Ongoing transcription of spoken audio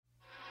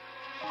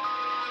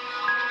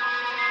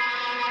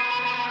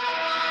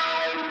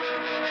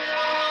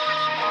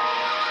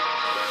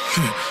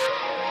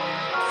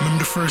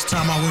Remember the first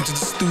time I went to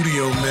the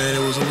studio, man?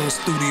 It was a little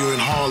studio in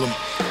Harlem.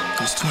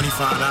 It was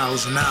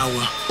 $25 an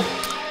hour.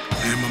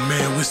 And my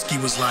man Whiskey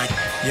was like,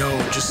 yo,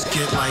 just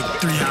get like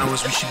 3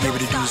 hours, we should be able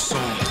to do a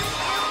song.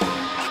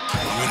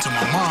 I went to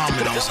my mom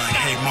and I was like,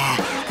 hey mom,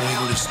 I want to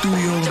go to the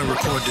studio, I'm gonna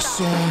record this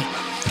song.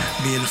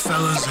 Me and the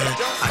fellas, and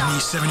I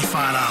need $75.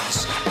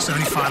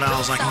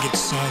 $75, I can get the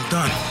song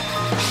done.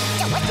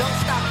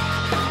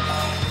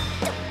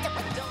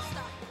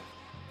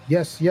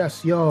 Yes,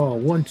 y'all.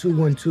 1 2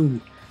 1 2.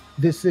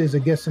 This is a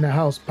Guest in the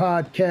House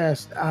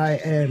podcast.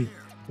 I am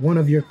one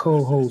of your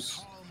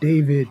co-hosts,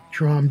 David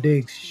Trom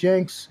Diggs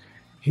Shanks,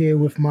 here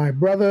with my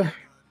brother,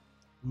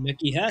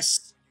 Mickey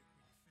Hess.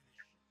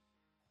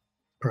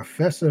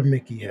 Professor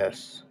Mickey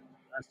Hess.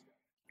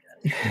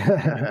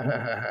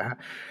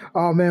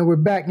 Oh man, we're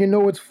back. You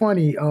know what's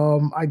funny?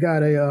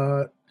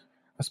 I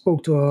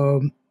spoke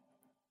to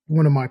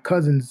one of my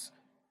cousins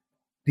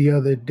the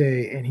other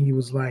day, and he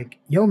was like,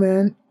 "Yo,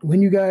 man,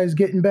 when you guys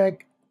getting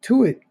back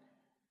to it?"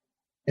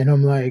 And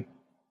I'm like,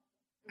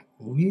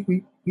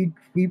 "We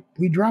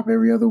drop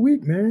every other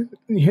week, man."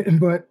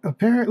 But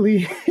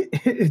apparently,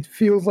 it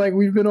feels like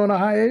we've been on a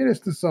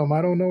hiatus to some.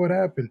 I don't know what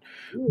happened,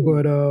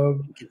 but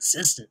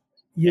Consistent.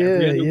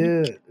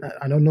 Yeah.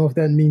 I don't know if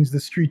that means the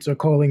streets are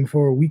calling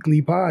for a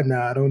weekly pod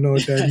now. I don't know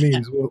what that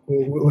means.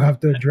 We'll have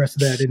to address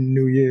that in the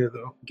new year,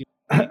 though.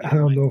 I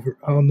don't know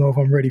if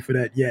I'm ready for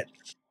that yet.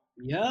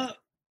 Yeah.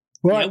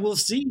 But, yeah, we'll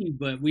see.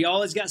 But we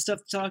always got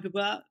stuff to talk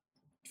about.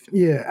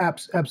 Yeah,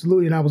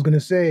 absolutely. And I was going to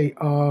say,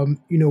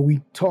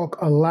 we talk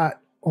a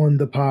lot on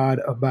the pod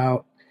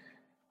about,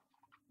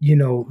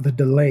 the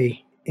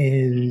delay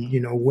in,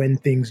 when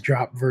things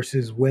drop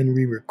versus when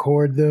we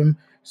record them.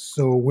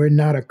 So we're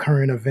not a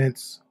current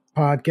events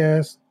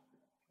podcast,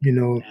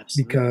 Absolutely.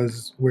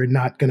 because we're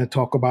not going to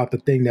talk about the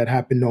thing that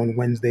happened on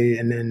Wednesday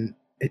and then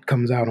it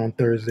comes out on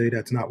Thursday.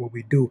 That's not what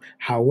we do.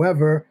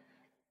 However,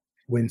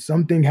 when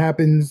something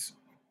happens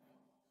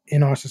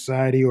in our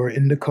society or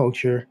in the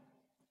culture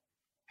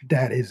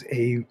that is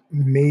a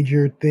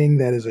major thing,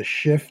 that is a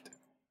shift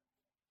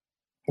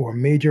or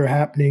major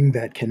happening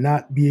that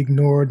cannot be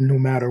ignored no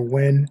matter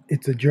when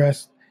it's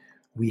addressed,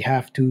 we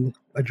have to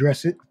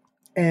address it.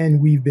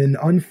 And we've been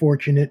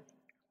unfortunate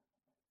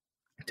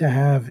to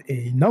have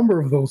a number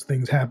of those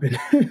things happen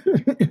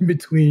in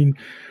between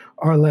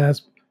our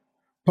last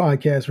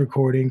podcast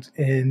recordings.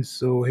 And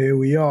so here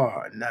we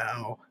are.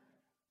 Now,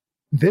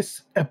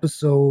 this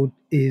episode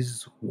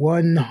is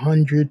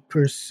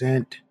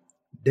 100%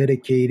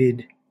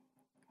 dedicated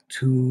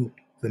to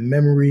the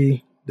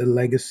memory, the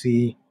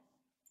legacy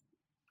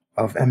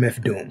of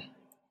MF Doom,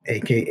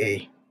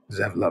 aka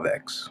Zev Love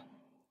X,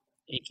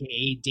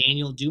 AKA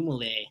Daniel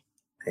Dumoulin.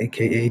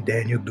 aka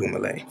Daniel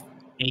Dumoulin,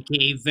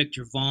 AKA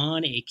Victor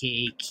Vaughn,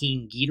 AKA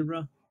King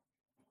Ghidorah,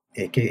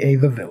 aka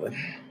the villain.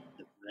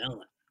 The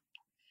villain.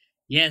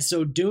 Yeah,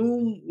 so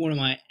Doom, one of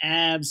my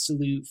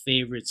absolute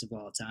favorites of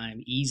all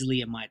time, easily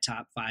in my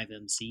top 5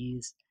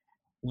 MCs.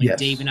 When Yes.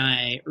 Dave and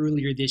I,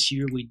 earlier this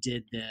year, we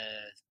did the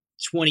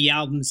 20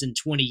 albums in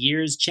 20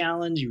 years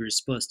challenge. You were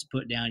supposed to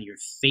put down your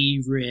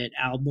favorite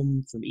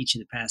album from each of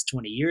the past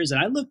 20 years.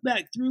 And I looked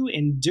back through,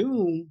 and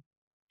Doom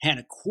had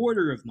a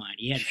quarter of mine.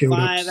 He had Showed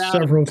 5 up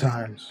several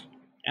times.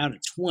 out of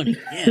 20.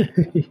 Yeah.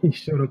 He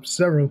showed up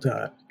several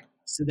times.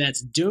 So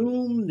that's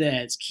Doom,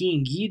 that's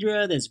King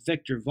Ghidorah, that's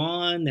Victor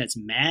Vaughn, that's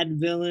Mad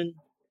Villain.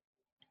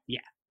 Yeah,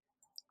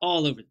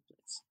 all over the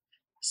place.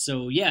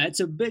 So yeah, it's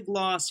a big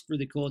loss for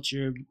the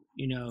culture,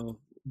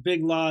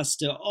 big loss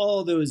to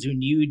all those who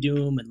knew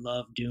Doom and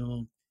loved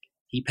Doom.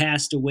 He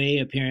passed away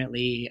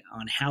apparently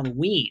on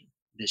Halloween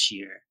this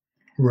year.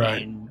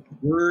 Right. And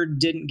word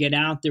didn't get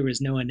out. There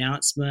was no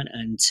announcement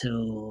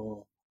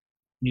until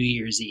New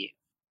Year's Eve.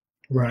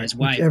 Right. His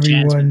wife,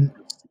 everyone,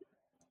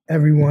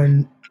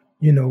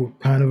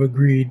 kind of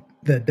agreed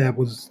that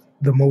was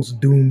the most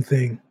Doom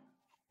thing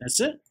That's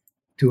it.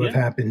 to have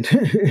happened.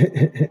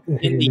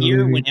 In the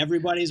year when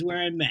everybody's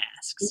wearing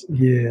masks.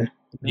 Yeah.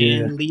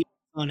 Man leaves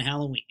on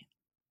Halloween.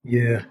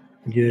 Yeah.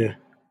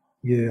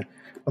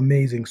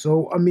 Amazing.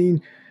 So, I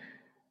mean,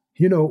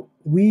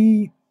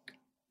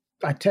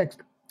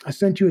 I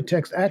sent you a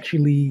text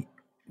actually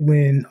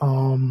when,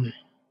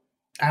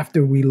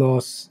 after we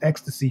lost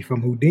Ecstasy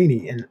from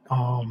Houdini, and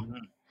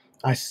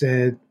I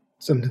said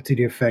something to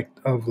the effect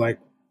of like,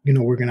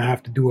 we're going to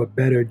have to do a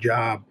better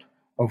job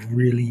of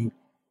really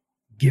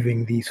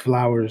giving these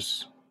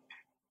flowers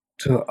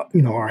to,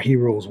 our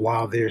heroes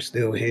while they're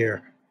still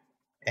here.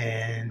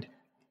 And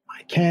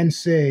I can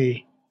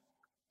say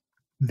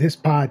this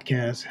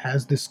podcast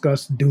has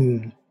discussed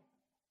Doom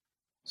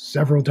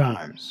several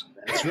times.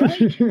 That's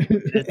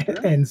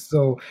right. And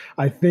so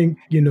I think,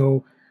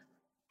 in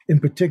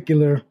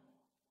particular,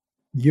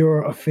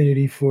 your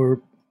affinity for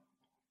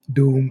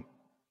Doom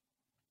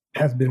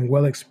has been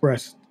well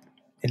expressed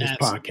in this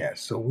podcast.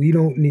 So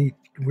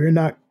we're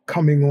not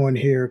coming on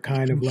here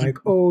kind of like,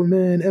 oh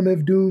man,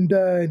 MF Doom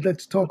died.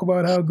 Let's talk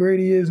about how great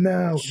he is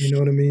now. You know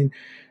what I mean?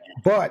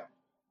 But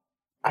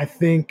I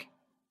think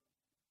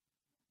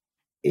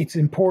it's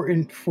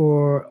important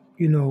for,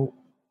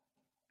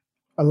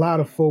 a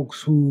lot of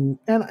folks who,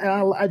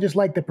 I just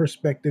like the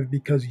perspective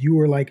because you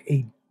were like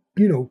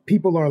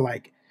people are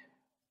like,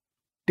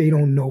 they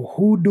don't know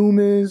who Doom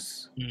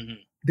is. Mm-hmm.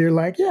 They're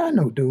like, yeah, I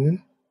know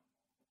Doom.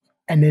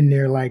 And then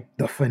they're like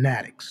the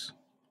fanatics.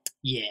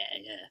 Yeah.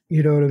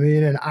 You know what I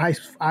mean? And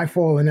I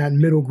fall in that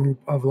middle group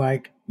of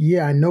like,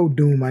 yeah, I know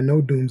Doom. I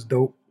know Doom's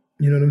dope.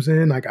 You know what I'm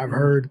saying? Like I've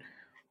heard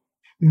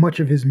much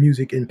of his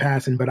music in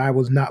passing, but I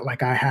was not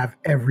like I have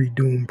every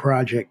Doom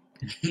project.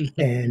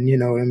 And you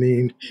know what I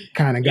mean?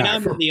 Kind of guy.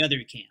 I'm in the other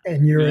camp.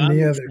 And you're in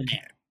the other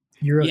camp.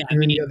 You're in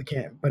the other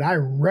camp. But I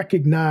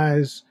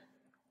recognize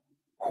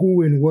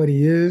who and what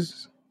he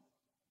is.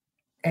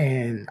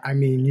 And I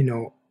mean, you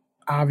know,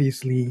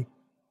 obviously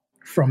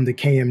from the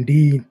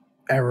KMD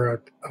era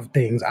of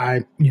things,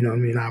 I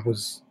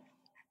was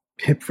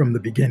hip from the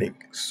beginning.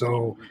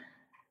 So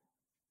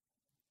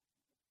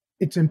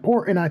it's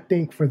important, I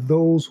think, for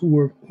those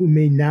who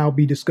may now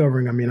be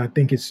discovering. I mean, I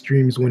think his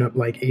streams went up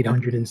like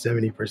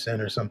 870%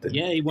 or something.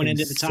 Yeah, he went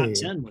into the top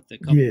 10 with a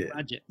couple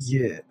projects.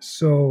 Yeah.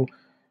 So,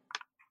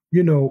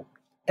 you know,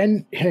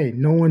 and hey,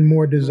 no one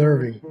more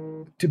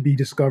deserving to be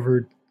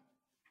discovered,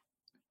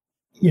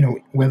 you know,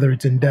 whether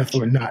it's in death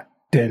or not,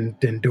 than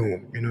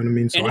Doom. You know what I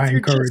mean? So and if I you're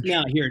encourage. Just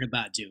now hearing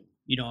about Doom,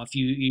 you know, if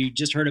you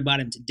just heard about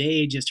him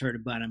today, just heard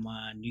about him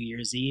on New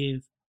Year's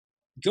Eve,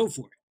 go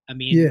for it. I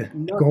mean,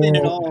 nothing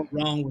at all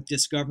wrong with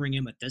discovering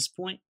him at this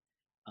point.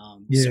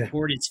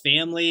 Support his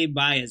family,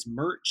 buy his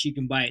merch. You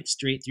can buy it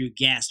straight through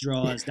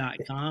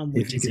gasdraws.com.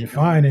 If you can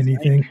find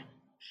anything.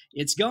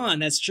 It's gone.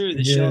 That's true.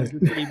 The shelves are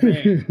pretty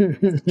bare.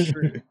 That's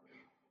true.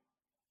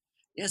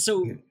 Yeah,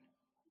 so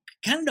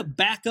kind of to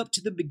back up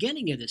to the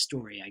beginning of the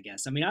story, I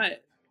guess. I mean,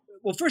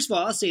 first of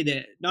all, I'll say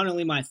that not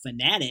only am I a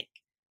fanatic,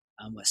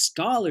 I'm a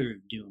scholar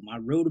of Doom. I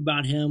wrote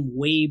about him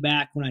way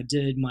back when I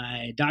did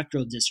my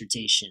doctoral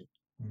dissertation.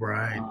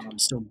 Right.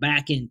 So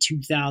back in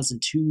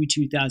 2002,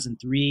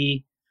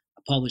 2003,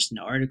 I published an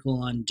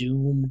article on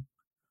Doom.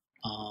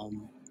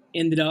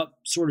 Ended up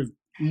sort of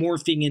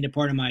morphing into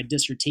part of my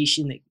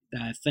dissertation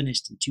that I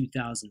finished in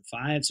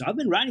 2005. So I've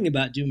been writing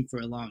about Doom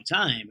for a long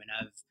time, and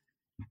I've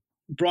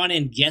brought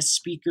in guest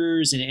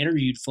speakers and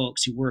interviewed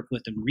folks who work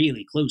with him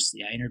really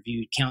closely. I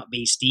interviewed Count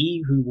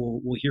Basie, who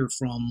we'll hear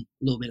from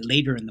a little bit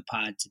later in the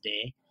pod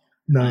today.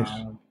 Nice.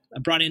 I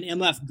brought in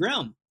MF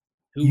Grimm,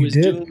 who was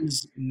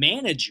Doom's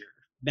manager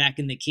back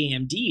in the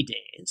KMD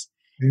days.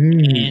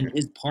 And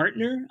his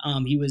partner,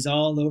 he was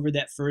all over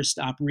that first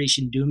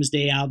Operation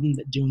Doomsday album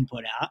that Doom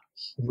put out.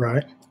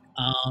 Right.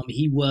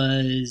 He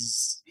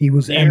was there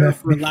MF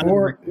for a lot of the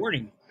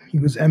recording. He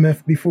was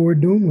MF before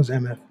Doom was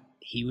MF.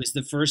 He was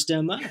the first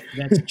MF.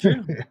 That's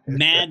true.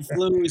 Mad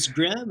Flow was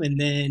Grimm, and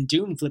then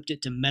Doom flipped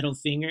it to Metal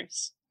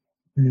Fingers.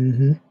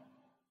 Mm-hmm.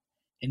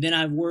 And then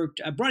I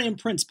brought in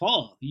Prince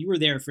Paul. You were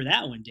there for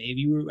that one, Dave.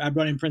 I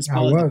brought in Prince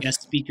Paul as a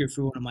guest speaker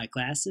for one of my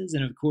classes.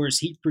 And of course,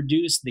 he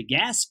produced the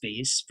Gas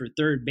Face for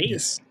Third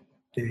Base,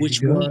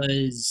 which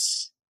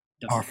was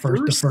the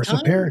first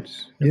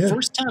appearance. The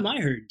first time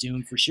I heard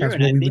Doom for sure.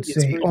 That's what we would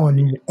say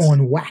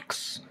on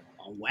wax.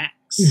 On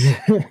wax.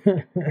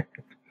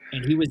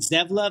 And he was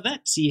Zev Love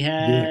X. He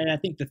had, I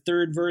think, the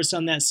third verse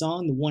on that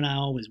song, the one I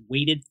always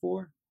waited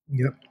for.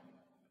 Yep.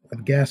 A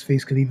gas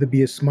face could either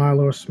be a smile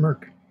or a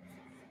smirk.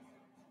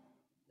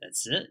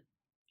 That's it.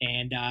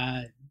 And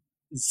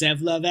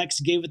Zev Love X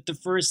gave it the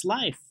first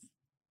life.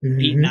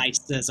 Pete Nice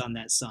says on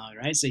that song,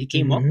 right? So he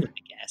came up with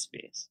the gas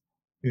face.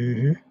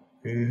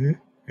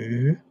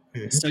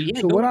 So yeah.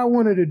 So what I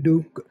wanted to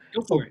do.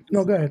 Go for it.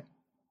 No, go ahead.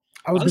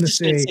 I was going to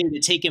say to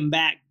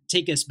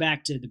take us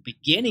back to the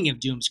beginning of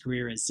Doom's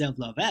career as Zev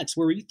Love X.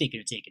 Where were you thinking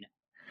of taking it?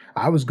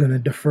 I was going to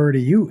defer to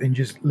you and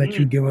just let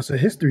you give us a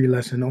history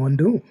lesson on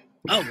Doom.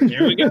 Oh,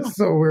 there we go.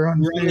 So we're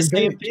on the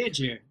same page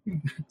here.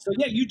 So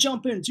yeah, you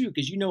jump in too,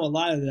 because you know a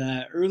lot of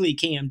the early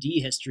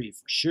KMD history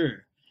for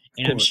sure.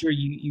 And I'm sure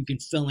you can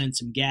fill in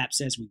some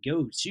gaps as we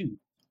go too.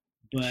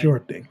 But sure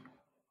thing.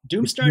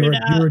 Doom started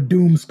out. You're a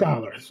Doom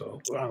scholar, so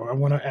I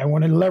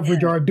want to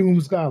leverage our Doom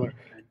scholar.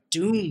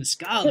 Doom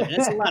scholar.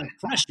 That's a lot of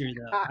pressure,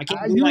 though. I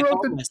can't believe I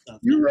call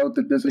myself. You wrote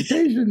the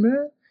dissertation,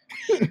 man.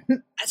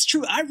 That's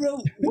true. I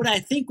wrote what I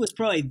think was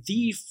probably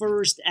the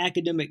first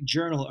academic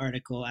journal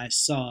article I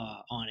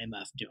saw on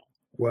MF Doom.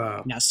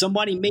 Wow. Now,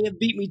 somebody may have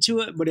beat me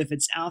to it, but if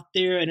it's out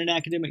there in an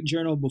academic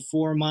journal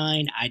before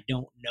mine, I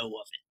don't know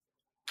of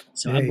it.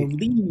 So I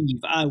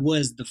believe I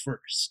was the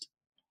first.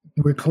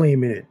 We're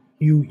claiming it.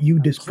 You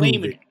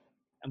disprove it.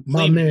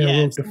 My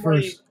man wrote the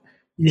first.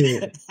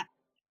 Yeah.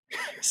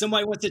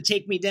 Somebody wants to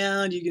take me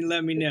down, you can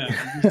let me know.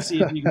 You can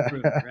see if you can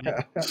prove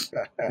it,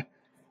 right?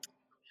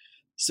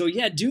 So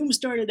yeah, Doom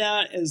started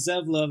out as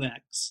Zev Love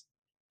X.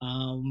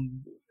 Or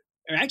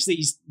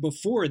actually,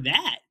 before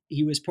that,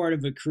 he was part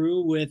of a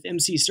crew with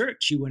MC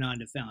Search, who went on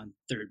to found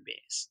Third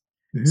Base.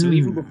 So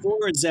even before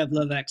Zev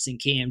Love X and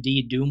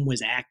KMD, Doom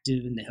was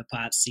active in the hip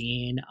hop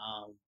scene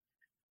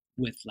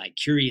with like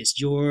Curious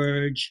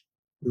George,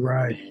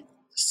 right?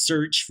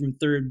 Search from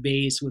Third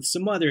Base, with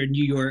some other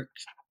New York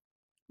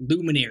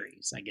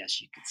luminaries, I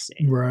guess you could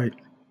say. Right.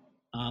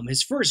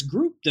 His first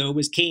group though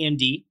was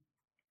KMD.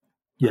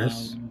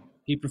 Yes.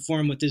 He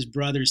performed with his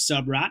brother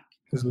Sub Rock.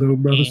 His little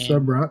brother And-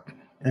 Sub Rock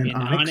and and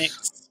Onyx.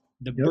 Onyx,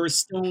 the Yep.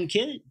 Birthstone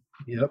Kid.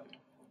 Yep.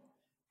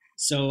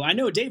 So I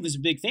know Dave was a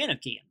big fan of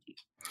KMD.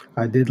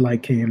 I did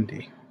like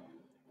KMD.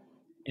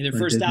 And their I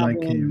first did like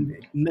album,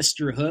 KMD.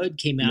 Mr. Hood,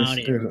 came out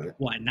Mr. in Hood.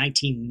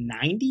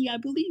 1990, I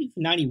believe,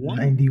 91.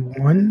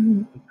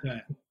 91?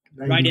 Okay.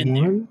 91? Right in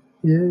there.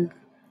 Yeah.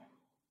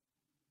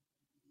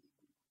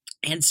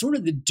 And sort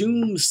of the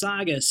Doom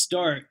saga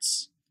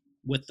starts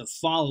with the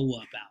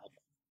follow-up album.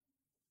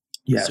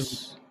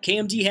 Yes.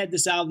 KMD had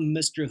this album,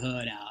 Mr.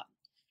 Hood, out,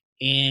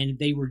 and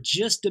they were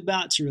just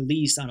about to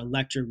release on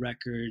Elektra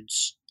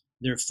Records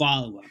their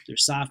follow-up, their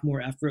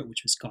sophomore effort,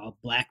 which was called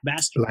Black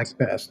Bastards. Black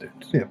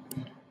Bastards. Yep.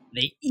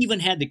 They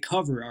even had the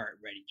cover art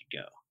ready to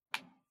go.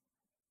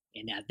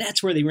 And now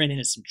that's where they ran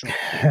into some trouble.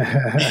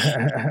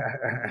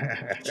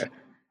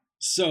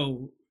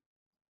 So,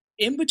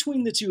 in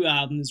between the two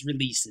albums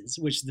releases,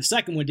 which the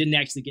second one didn't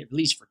actually get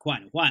released for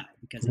quite a while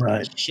because it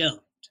Right. got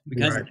shelved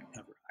because of the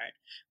cover art.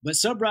 But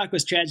Sub Rock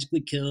was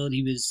tragically killed.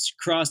 He was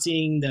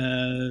crossing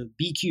the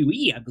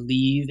BQE, I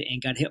believe,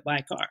 and got hit by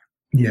a car.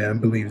 Yeah, I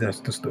believe that's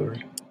the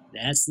story.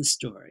 That's the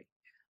story.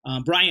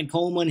 Brian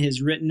Coleman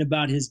has written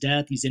about his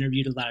death. He's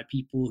interviewed a lot of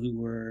people who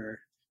were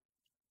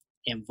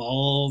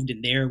involved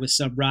and there with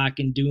Sub Rock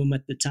and Doom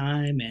at the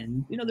time.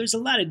 And, you know, there's a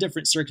lot of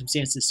different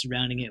circumstances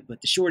surrounding it.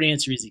 But the short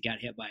answer is he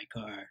got hit by a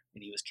car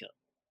and he was killed.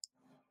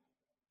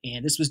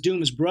 And this was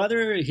Doom's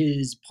brother,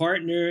 his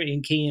partner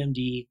in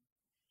KMD.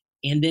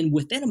 And then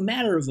within a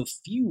matter of a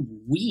few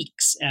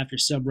weeks after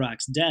Sub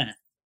Rock's death,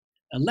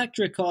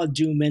 Elektra called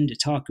Doom in to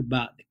talk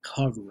about the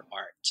cover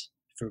art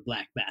for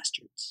Black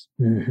Bastards.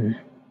 Mm-hmm.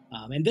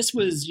 And this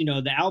was, you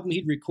know, the album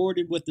he'd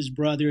recorded with his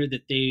brother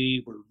that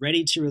they were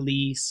ready to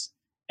release.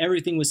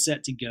 Everything was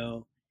set to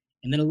go.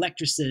 And then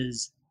Elektra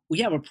says, we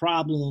have a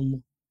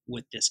problem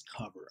with this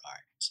cover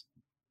art.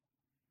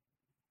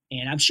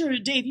 And I'm sure,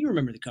 Dave, you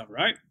remember the cover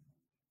art.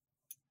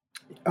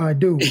 I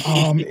do.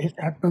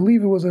 I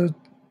believe it was a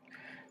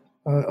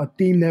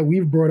theme that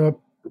we've brought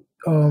up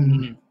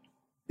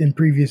in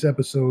previous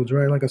episodes,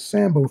 right? Like a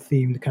Sambo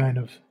themed kind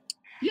of.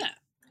 Yeah.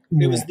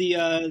 It was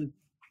the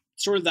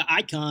sort of the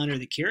icon or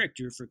the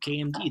character for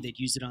KMD. They'd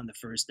used it on the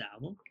first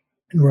album.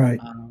 Right.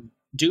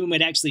 Doom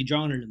had actually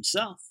drawn it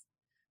himself.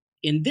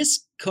 In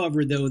this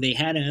cover, though, they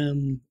had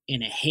him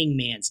in a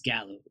hangman's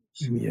gallows.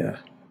 Yeah.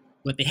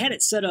 But they had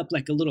it set up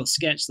like a little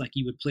sketch, like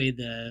you would play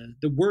the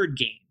word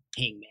game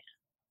Hangman.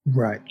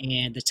 Right.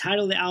 And the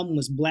title of the album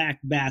was Black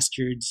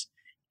Bastards.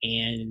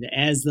 And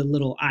as the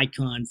little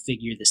icon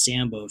figure, the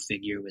Sambo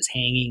figure, was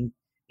hanging,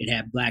 it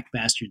had Black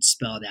Bastards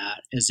spelled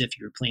out as if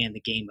you were playing the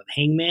game of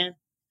Hangman.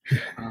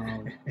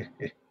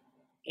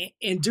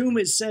 And Doom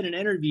has said in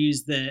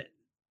interviews that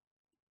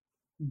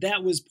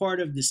that was part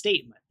of the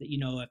statement, that, you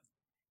know, if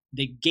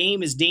the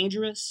game is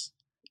dangerous,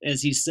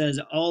 as he says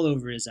all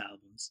over his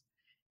albums,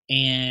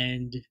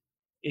 and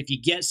if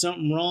you get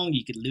something wrong,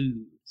 you could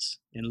lose,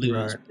 and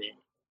lose big.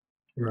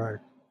 Right.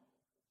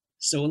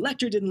 So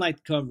Elektra didn't like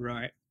the cover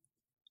art.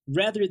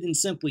 Rather than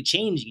simply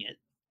changing it,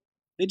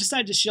 they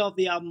decided to shelve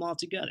the album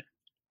altogether.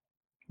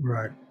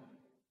 Right.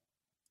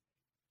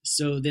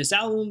 So this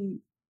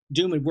album,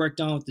 Doom had worked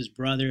on with his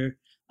brother,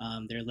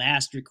 their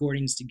last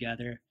recordings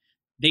together.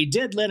 They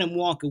did let him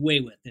walk away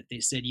with it. They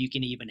said, you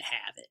can even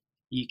have it.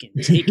 You can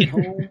take it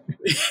home.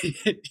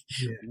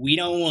 Yeah. We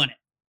don't want it.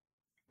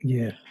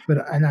 Yeah.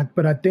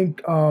 But I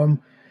think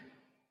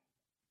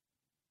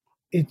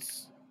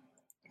it's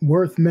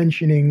worth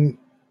mentioning,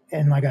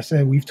 and like I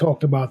said, we've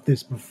talked about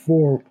this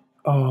before,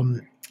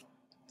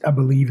 I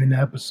believe in the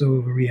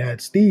episode where we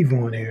had Steve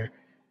on here,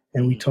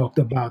 and we talked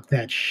about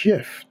that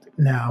shift.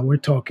 Now we're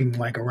talking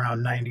like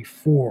around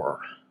 94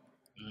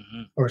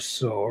 or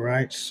so,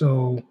 right?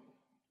 So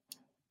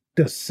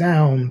the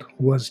sound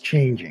was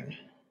changing.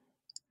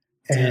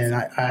 And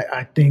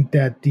I think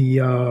that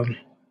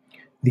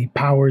the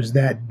powers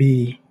that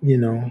be, you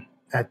know,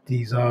 at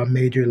these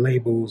major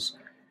labels,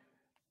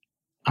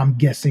 I'm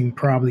guessing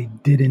probably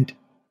didn't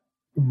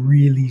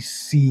really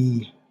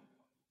see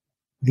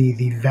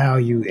the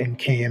value in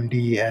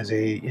KMD as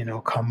a, you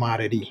know,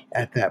 commodity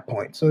at that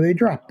point. So they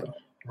dropped them,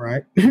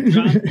 right?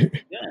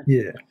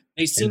 Yeah.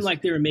 They seemed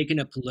like they were making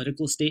a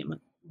political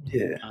statement.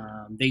 Yeah.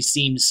 They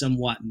seemed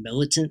somewhat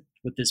militant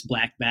with this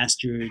Black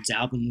Bastards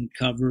album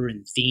cover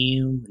and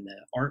theme and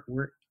the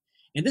artwork.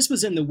 And this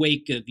was in the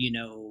wake of, you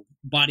know,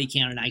 Body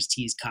Count and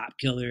Ice-T's Cop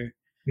Killer.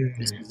 Mm-hmm.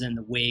 This was in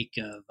the wake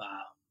of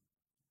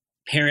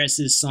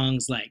Paris's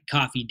songs like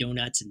Coffee,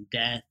 Donuts, and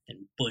Death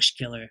and Bush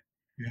Killer.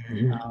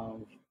 Mm-hmm.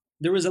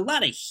 There was a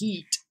lot of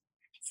heat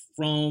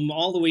from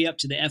all the way up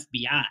to the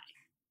FBI.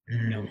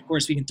 Mm-hmm. You know, of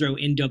course, we can throw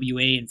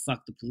NWA and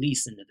Fuck the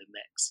Police into the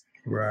mix.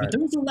 Right. But there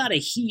was a lot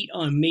of heat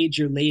on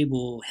major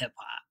label hip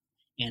hop,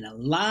 and a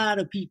lot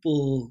of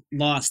people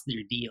lost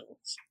their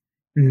deals.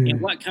 Mm.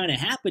 And what kind of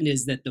happened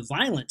is that the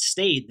violence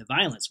stayed. The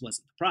violence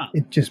wasn't the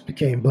problem. It just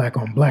became black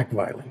on black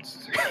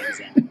violence.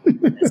 Exactly.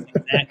 That's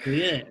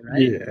exactly it,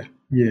 right?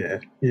 Yeah,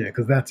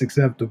 because that's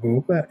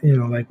acceptable. But, you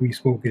know, like we've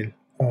spoken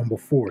on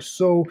before.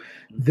 So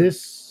Mhm.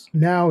 this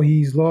now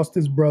he's lost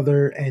his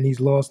brother and he's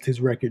lost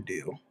his record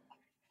deal.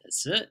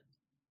 That's it.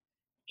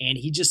 And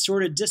he just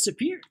sort of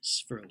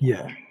disappears for a while.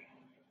 Yeah.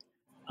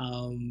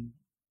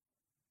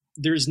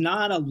 There's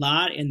not a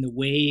lot in the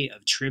way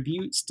of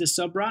tributes to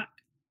Sub Rock.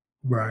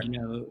 Right. You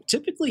know,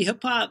 typically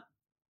hip hop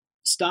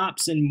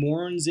stops and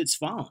mourns its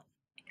fallen.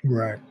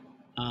 Right.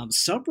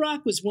 Sub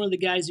Rock was one of the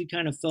guys who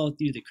kind of fell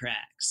through the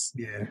cracks.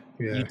 Yeah.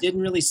 You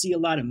didn't really see a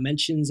lot of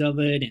mentions of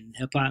it in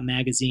hip hop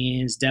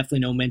magazines. Definitely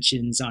no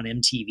mentions on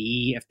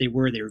MTV. If they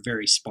were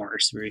very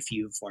sparse, very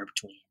few and far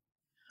between.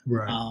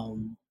 Right.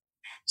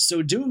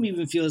 So Doom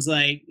even feels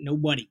like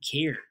nobody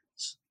cares.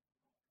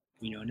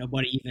 You know,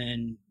 nobody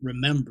even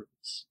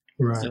remembers.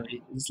 Right. So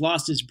he's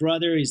lost his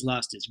brother, he's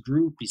lost his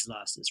group, he's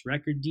lost his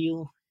record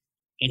deal,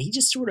 and he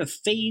just sort of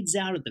fades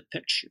out of the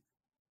picture.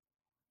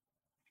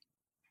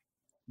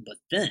 But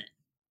then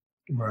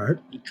Right.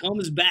 he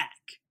comes back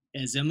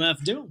as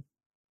MF Doom.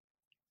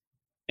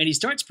 And he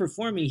starts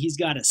performing. He's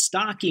got a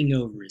stocking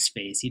over his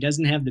face. He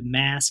doesn't have the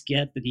mask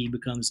yet that he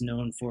becomes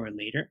known for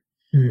later.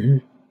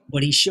 Mm-hmm.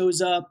 But he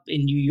shows up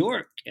in New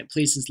York at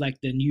places like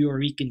the New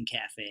Yorican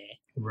Cafe.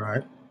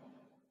 Right.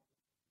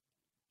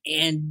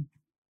 And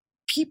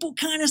people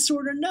kind of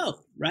sort of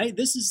know, right?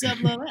 This is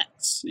Zev Love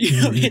X. You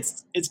know,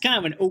 it's kind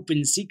of an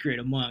open secret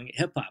among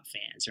hip hop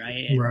fans,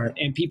 right?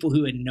 And people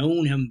who had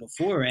known him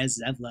before as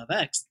Zev Love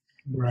X.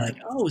 Right.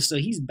 Like, oh, so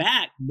he's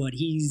back, but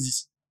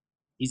he's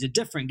a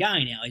different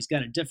guy now. He's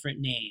got a different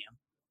name.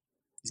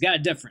 He's got a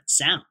different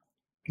sound.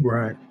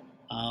 Right.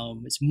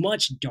 It's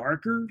much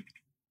darker,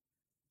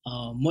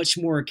 much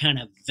more kind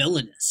of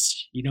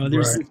villainous. You know,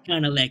 there's this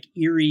kind of like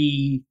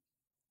eerie,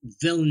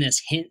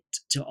 villainous hint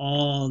to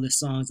all the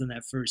songs on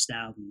that first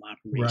album,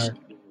 Operation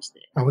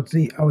Doomsday. I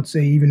would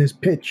say even his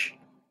pitch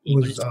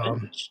was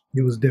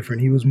it was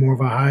different. He was more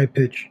of a high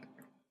pitched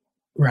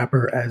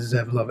rapper as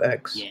Zev Love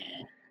X. Yeah.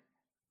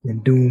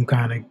 And Doom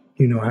kind of,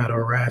 you know, had a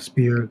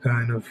raspier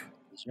kind of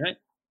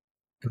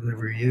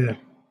delivery. Yeah.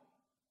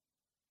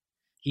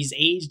 He's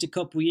aged a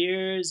couple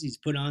years. He's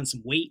put on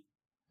some weight.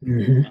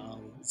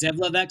 Mm-hmm. Zev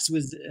Love X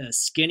was a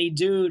skinny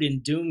dude,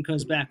 and Doom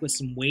comes back with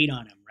some weight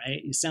on him,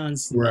 right? He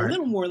sounds a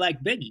little more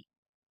like Biggie.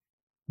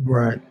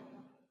 Right.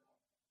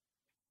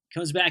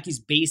 Comes back, he's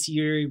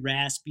bassier,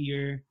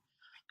 raspier.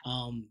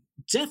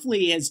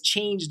 Definitely has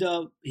changed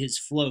up his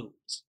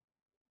flows.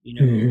 You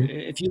know,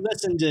 if you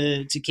listen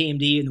to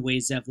KMD and the way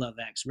Zev Love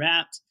X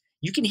raps,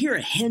 you can hear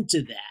a hint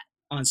of that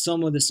on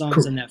some of the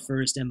songs on that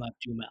first MF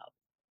Doom album.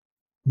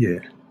 Yeah.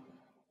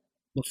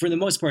 But for the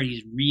most part,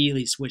 he's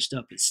really switched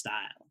up his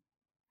style.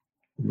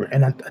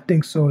 And I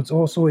think so. It's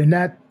also in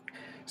that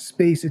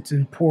space, it's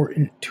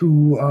important to,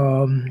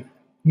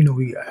 you know,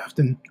 we have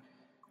to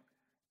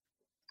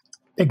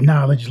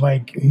acknowledge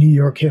like New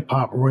York hip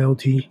hop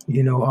royalty,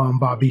 you know,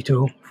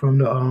 Bobbito from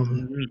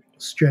the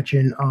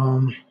Stretchin'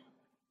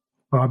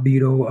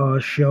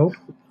 Bobbito show,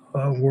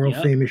 world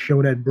famous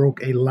show that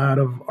broke a lot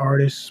of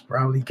artists,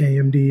 probably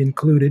KMD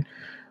included.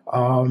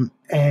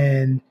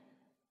 And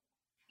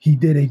he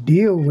did a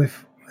deal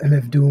with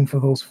MF Doom for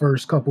those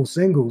first couple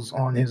singles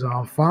on his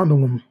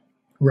Fondlem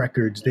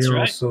records. They're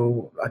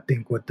also, I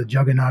think, what the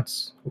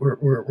Juggernauts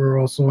were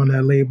also on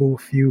that label. A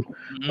few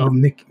of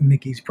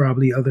Mickey's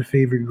probably other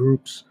favorite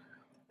groups.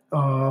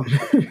 Good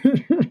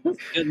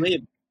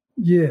label.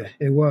 Yeah,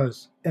 it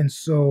was. And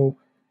so,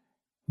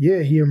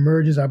 yeah, he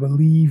emerges, I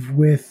believe,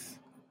 with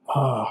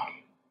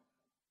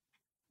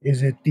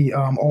is it the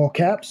All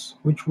Caps?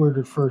 Which were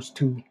the first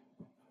two?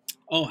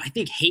 Oh, I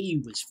think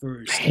Hey was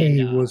first.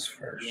 Hey was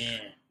first. Yeah.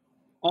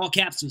 All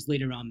Caps was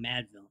later on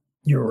Madvillain.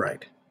 You're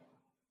right.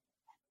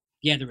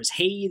 Yeah, there was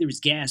Hey, there was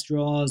Gas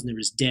Draws, and there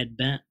was Dead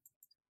Bent. I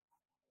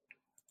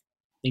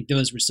think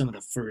those were some of the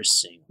first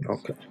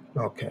singles.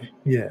 Okay.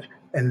 Yeah.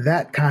 And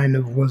that kind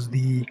of was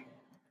the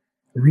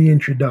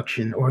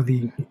reintroduction or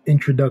the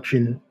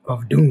introduction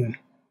of Doom.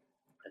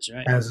 That's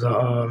right. As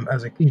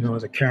a you know,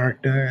 as a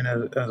character and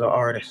as an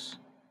artist.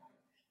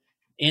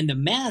 And the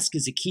mask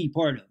is a key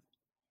part of it.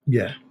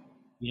 Yeah.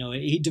 You know,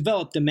 he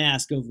developed the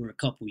mask over a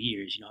couple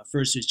years. You know, at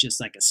first it was just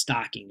like a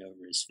stocking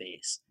over his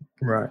face.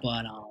 Right.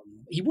 But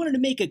he wanted to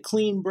make a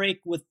clean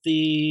break with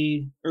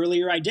the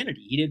earlier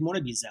identity. He didn't want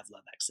to be Zev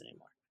Love X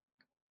anymore.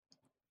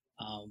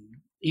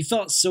 He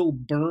felt so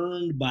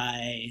burned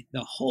by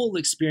the whole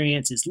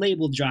experience, his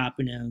label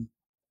dropping him,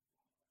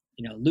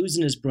 you know,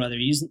 losing his brother,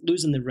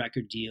 losing the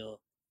record deal.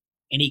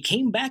 And he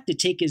came back to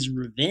take his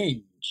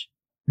revenge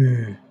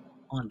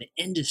on the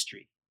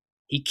industry.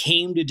 He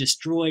came to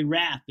destroy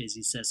rap, as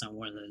he says on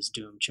one of those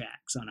Doom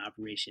tracks on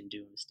Operation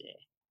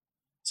Doomsday.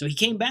 So he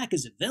came back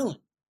as a villain,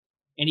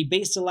 and he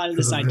based a lot of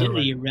this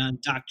identity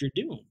around Dr.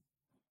 Doom.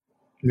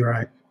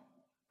 Right.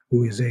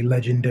 Who is a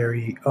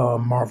legendary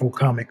Marvel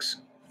Comics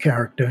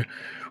character,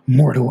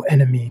 mortal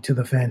enemy to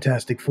the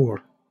Fantastic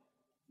Four.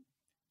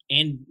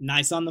 And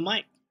nice on the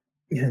mic.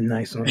 Yeah,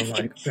 nice on the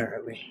mic,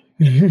 apparently.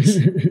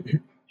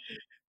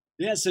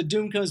 Yeah, so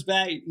Doom comes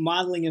back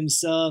modeling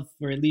himself,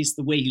 or at least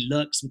the way he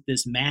looks, with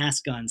this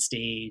mask on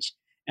stage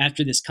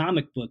after this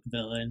comic book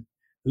villain.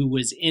 who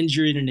was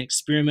injured in an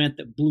experiment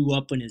that blew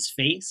up in his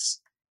face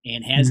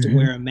and has to Hmm.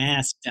 wear a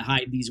mask to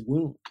hide these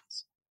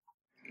wounds.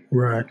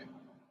 Right.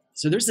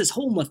 So there's this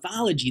whole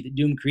mythology that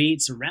Doom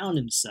creates around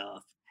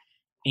himself.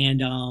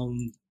 And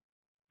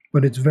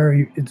But it's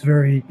very,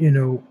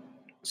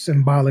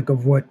 symbolic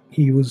of what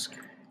he was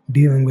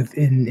dealing with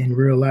in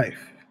real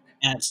life.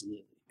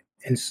 absolutely,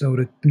 And so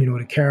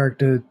the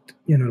character,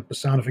 the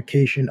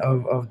personification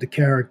of the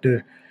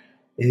character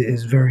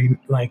is very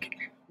like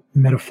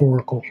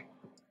metaphorical.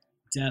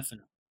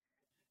 definitely.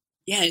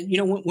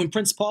 Yeah, when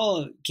Prince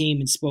Paul came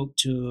and spoke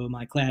to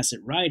my class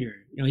at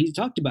Ryder, he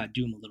talked about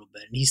Doom a little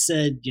bit, and he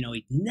said,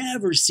 he'd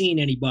never seen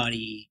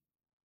anybody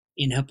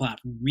in hip hop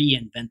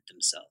reinvent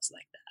themselves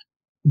like that.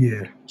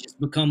 Yeah. Just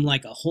become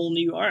like a whole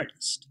new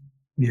artist,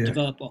 Yeah.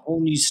 develop a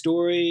whole new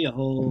story, a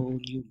whole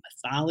new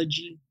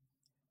mythology,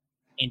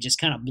 and just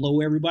kind of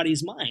blow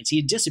everybody's minds. He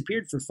had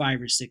disappeared for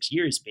 5 or 6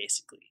 years,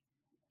 basically,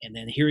 and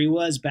then here he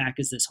was back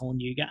as this whole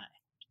new guy.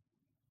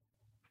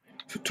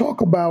 So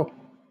talk about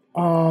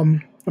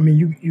I mean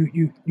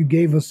you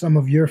gave us some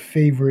of your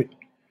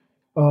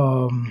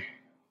um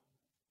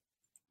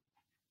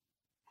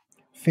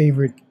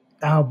favorite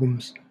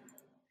albums.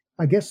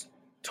 I guess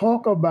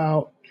talk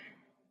about,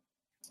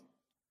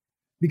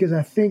 because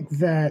I think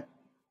that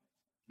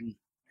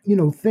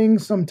Mm.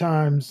 things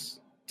sometimes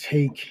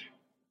take.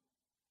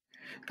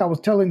 I was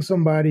telling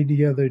somebody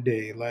the other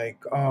day,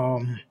 like,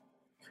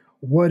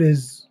 what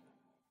has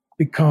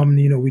become,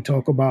 we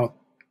talk about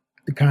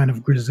the kind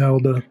of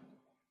Griselda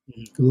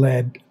Mhm.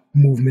 led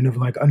movement of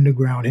like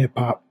underground hip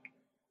hop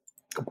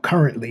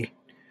currently,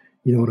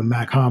 the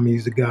Mac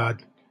Homies, the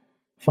God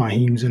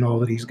Fahims, and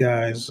all of these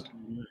guys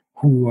Mhm.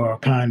 who are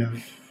kind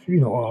of,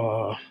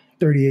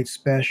 38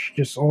 Special,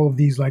 just all of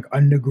these like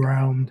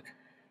underground,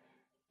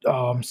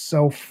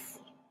 self,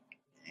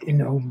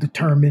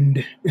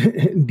 determined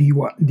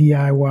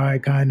DIY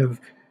kind of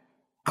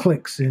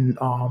cliques and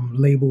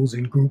labels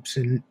and groups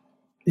and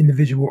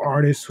individual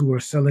artists who are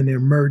selling their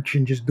merch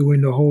and just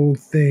doing the whole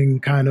thing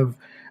kind of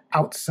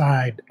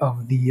outside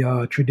of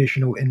the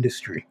traditional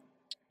industry.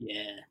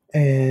 Yeah.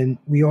 And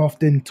we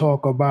often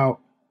talk about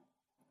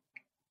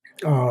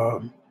uh,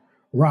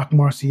 Rock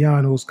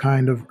Marciano's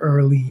kind of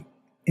early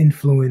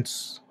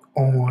influence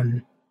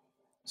on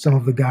some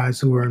of the guys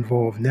who are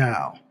involved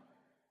now.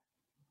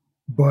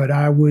 But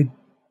I would,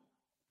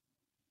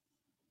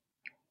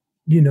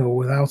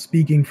 without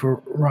speaking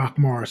for Rock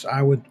Mars,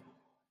 I would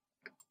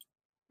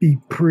be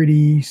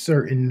pretty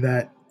certain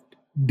that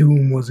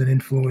Doom was an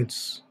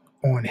influence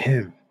on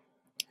him.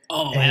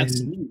 Oh, And,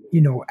 absolutely.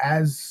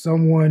 as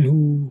someone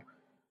who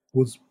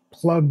was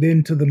plugged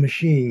into the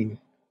machine,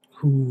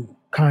 who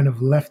kind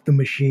of left the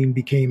machine,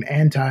 became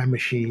anti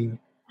machine,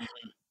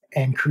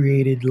 and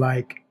created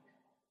like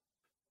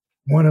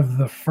one of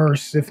the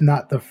first, if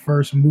not the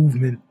first,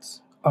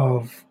 movements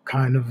of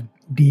kind of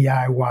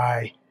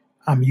DIY.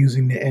 I'm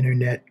using the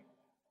internet,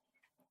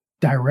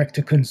 direct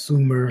to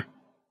consumer,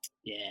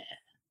 Yeah.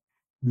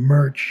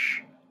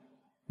 merch,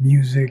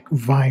 music,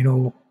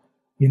 vinyl,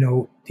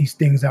 these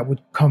things that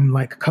would come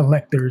like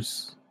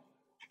collectors'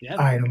 Yep.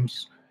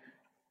 items.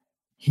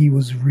 He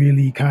was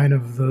really kind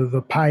of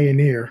the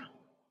pioneer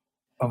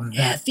of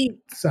Yeah, I that think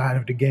side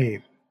of the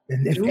game.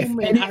 And if Doom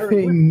and anything,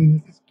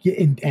 hieroglyphics.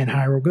 yeah, and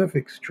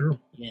hieroglyphics, true.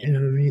 Yeah. You know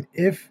what I mean?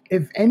 If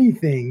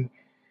anything,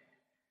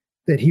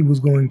 that he was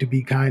going to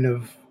be kind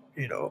of,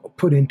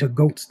 put into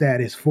GOAT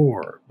status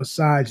for,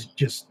 besides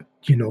just,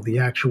 the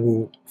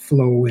actual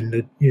flow and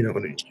the,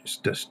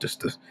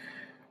 just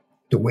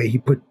the way he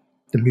put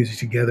the music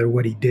together,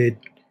 what he did.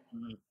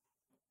 Mhm.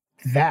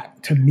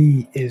 That to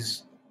me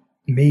is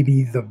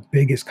maybe the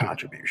biggest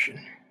contribution.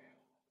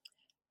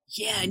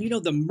 Yeah, and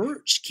the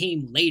merch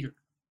came later.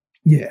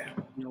 Yeah.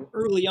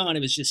 Early on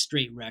it was just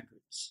straight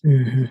records.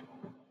 Hmm.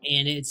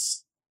 And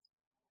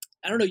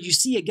I don't know, you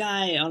see a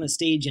guy on a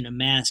stage in a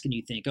mask and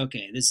you think,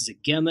 okay, this is a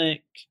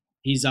gimmick.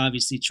 He's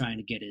obviously trying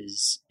to get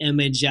his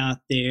image out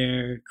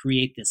there,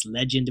 create this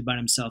legend about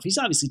himself. He's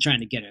obviously trying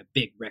to get a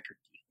big record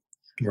deal.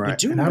 But Right. And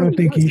Doom I don't really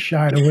think he wasn't.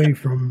 shied away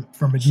from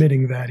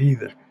admitting that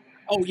either.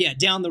 Oh yeah,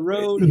 down the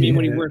road. I mean,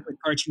 when he Yeah. worked with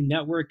Cartoon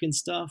Network and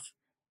stuff.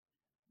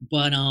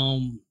 But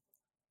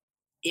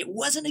it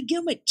wasn't a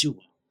gimmick to him.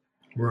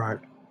 Right.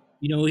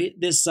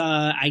 This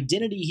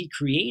identity he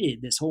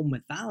created, this whole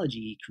mythology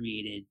he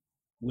created,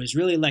 was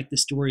really like the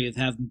story of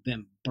having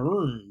been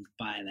burned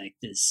by like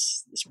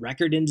this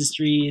record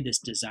industry, this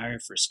desire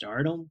for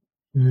stardom,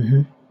 Hmm.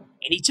 and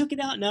he took it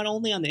out not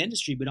only on the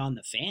industry but on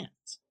the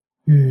fans.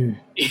 Mm.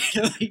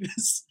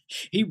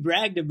 He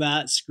bragged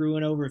about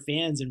screwing over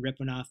fans and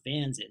ripping off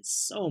fans in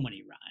so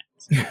many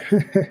rhymes.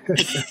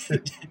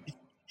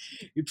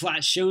 He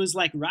plot shows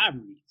like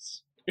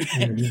robberies.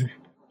 Hmm.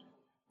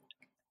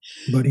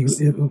 But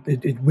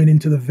it went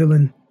into the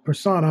villain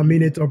persona. I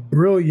mean, it's a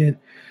brilliant,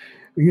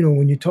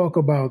 when you talk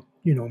about,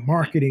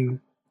 marketing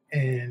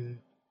and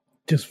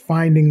just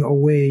finding a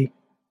way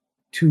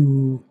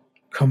to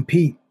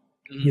compete,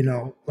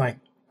 like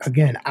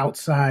again,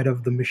 outside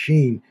of the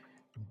machine.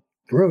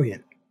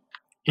 Brilliant,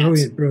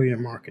 Absolutely.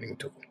 brilliant marketing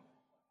tool.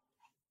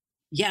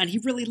 Yeah, and he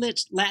really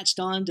latched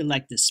on to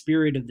like the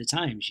spirit of the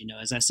times.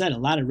 As I said, a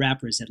lot of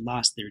rappers had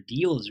lost their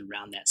deals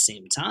around that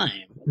same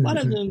time. A lot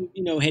of Hmm.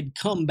 them, had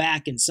come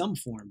back in some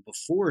form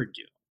before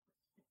Doom.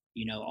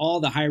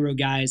 All the Hyro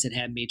guys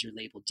had major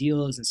label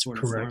deals and sort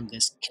of Correct. formed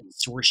this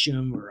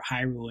consortium or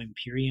Hyro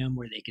Imperium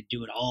where they could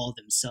do it all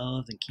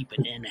themselves and keep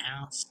it in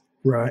house.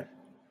 Right.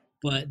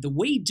 But the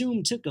way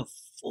Doom took a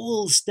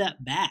full step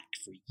back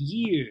for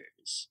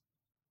years,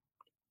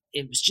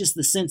 it was just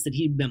the sense that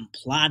he'd been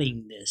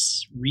plotting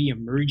this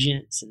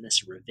reemergence and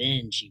this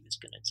revenge he was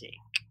going to take.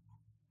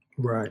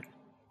 Right.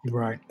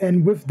 Right.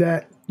 And with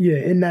that, yeah,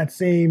 in that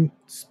same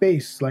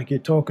space, like you're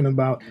talking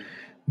about,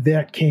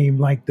 that came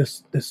like the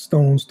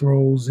Stones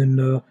Throws and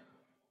the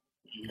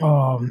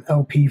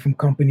LP from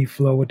Company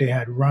Flow, what they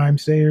had, Rhyme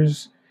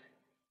Sayers.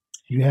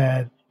 You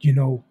had,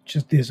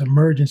 just this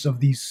emergence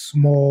of these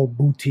small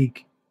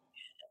boutique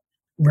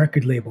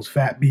record labels.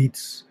 Fat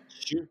Beats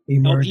Sure. LP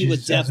with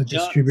emerges as Def a Jux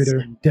distributor.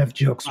 and Def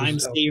Jux Rhyme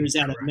was LP, Stayers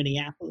out of correct.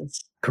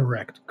 Minneapolis.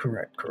 Correct.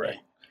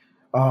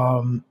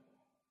 Yeah.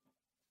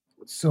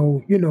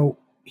 So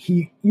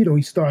he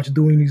starts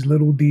doing these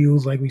little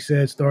deals, like we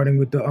said, starting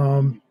with the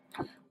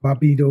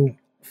Babito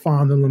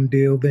Fondlem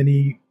deal. Then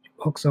he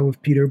hooks up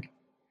with Peter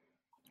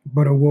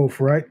Butterwolf,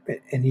 right?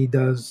 And he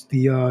does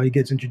he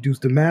gets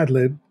introduced to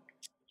Madlib,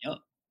 Yep.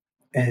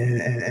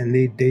 and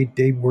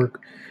they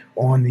work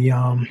on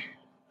the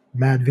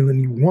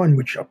Madvillainy 1,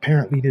 which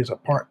apparently there's a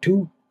part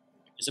 2.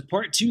 There's a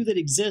part 2 that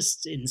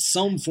exists in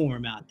some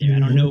form out there. I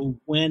don't know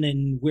when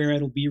and where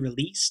it'll be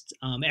released.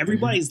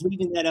 Everybody's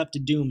leaving that up to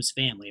Doom's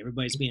family.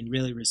 Everybody's being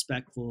really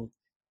respectful,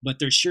 but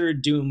they're sure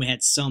Doom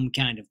had some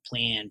kind of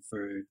plan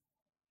for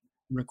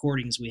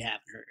recordings we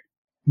haven't heard.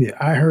 Yeah,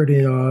 I heard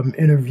an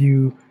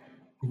interview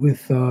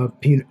with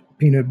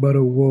Peanut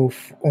Butter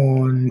Wolf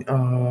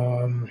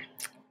on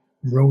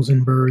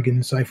Rosenberg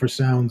and Cypher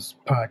Sounds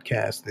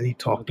podcast, and he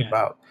talked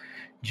about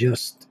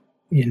just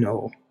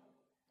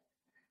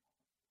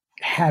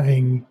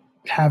having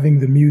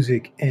the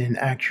music and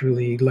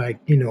actually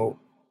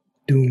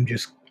Doom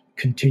just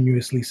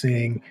continuously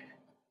saying,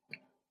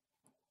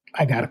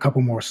 I got a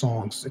couple more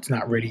songs, it's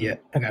not ready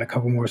yet. I got a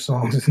couple more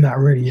songs, it's not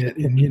ready yet.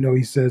 And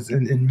he says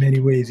in many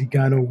ways he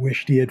kind of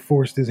wished he had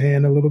forced his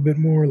hand a little bit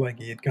more, like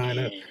he had kind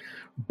of,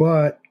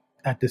 but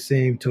at the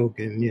same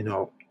token,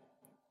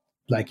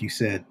 like you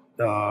said,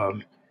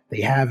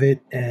 they have it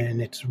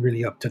and it's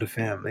really up to the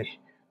family.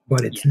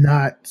 But it's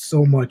not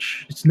so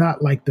much, it's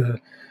not like the,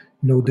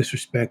 no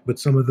disrespect, but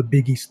some of the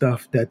Biggie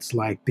stuff that's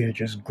like they're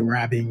just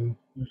grabbing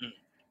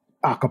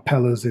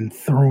acapellas and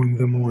throwing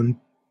them on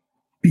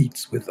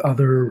beats with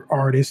other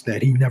artists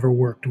that he never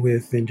worked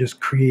with and just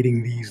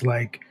creating these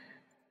like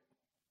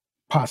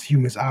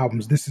posthumous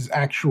albums. This is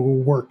actual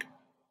work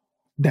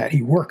that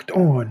he worked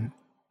on,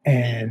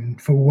 and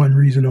for one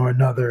reason or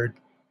another,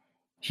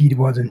 he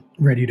wasn't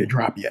ready to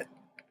drop yet.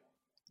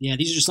 Yeah,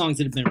 these are songs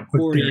that have been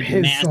recorded,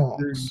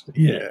 mastered. Songs.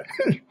 Yeah.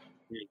 There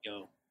you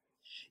go.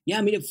 Yeah,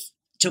 I mean,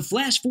 to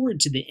flash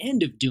forward to the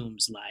end of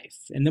Doom's life,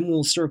 and then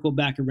we'll circle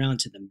back around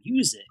to the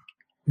music.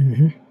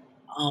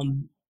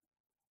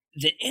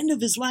 The end of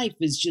his life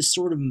is just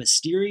sort of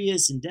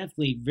mysterious and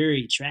definitely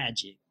very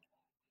tragic.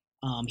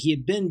 He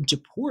had been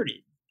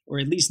deported, or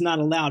at least not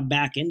allowed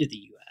back into the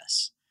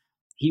U.S.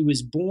 He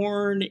was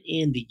born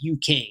in the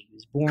UK. He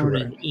was born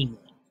in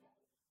England.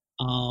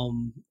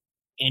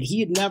 And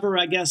he had never,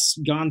 I guess,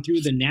 gone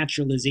through the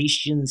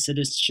naturalization,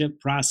 citizenship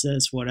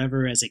process,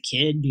 whatever, as a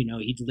kid.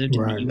 He'd lived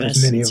in the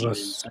U.S. As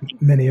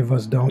many of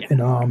us don't.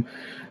 Yeah. And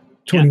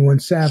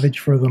 21 Savage,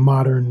 for the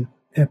modern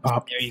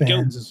hip-hop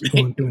fans, is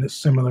going through a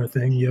similar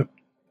thing. Yep.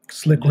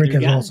 Slick Rick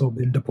has also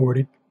been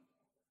deported.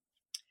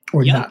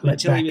 Or not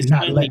let back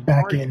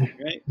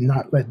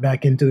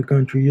into the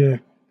country, yeah.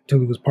 Until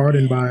he was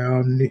pardoned by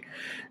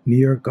New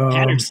York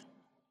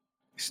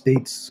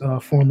State's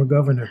former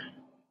governor.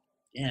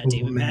 Yeah,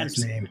 David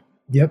Patterson. Name.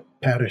 Yep,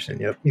 Patterson.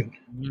 Yep.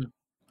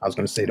 I was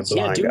going to say the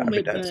blind guy,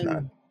 but that's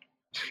not.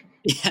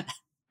 Yeah.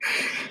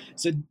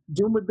 So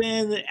Doom had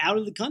been out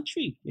of the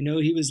country.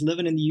 He was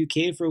living in the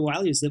UK for a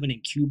while. He was living in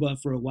Cuba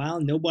for a while.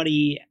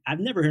 I've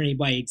never heard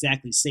anybody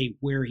exactly say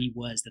where he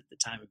was at the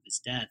time of his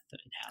death.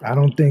 I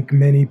don't think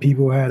many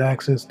people had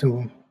access to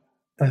him.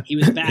 He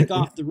was back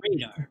off the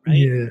radar,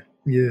 right?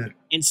 Yeah.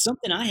 And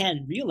something I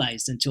hadn't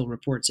realized until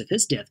reports of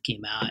his death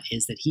came out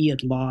is that he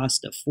had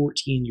lost a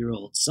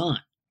 14-year-old son.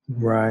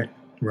 Right.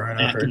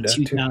 Back in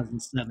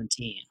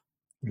 2017.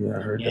 Yeah,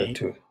 I heard that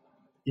too.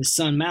 His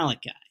son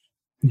Malachi.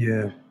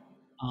 Yeah.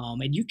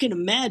 And you can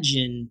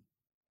imagine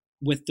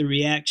with the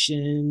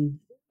reaction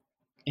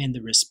and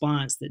the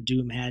response that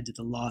Doom had to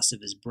the loss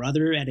of his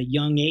brother at a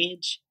young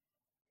age,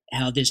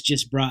 how this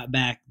just brought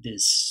back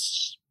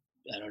this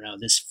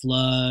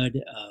flood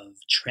of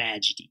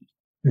tragedy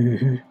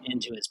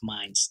into his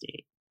mind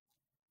state.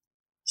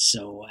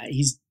 So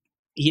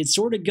he had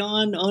sort of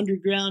gone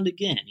underground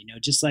again,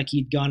 just like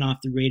he'd gone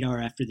off the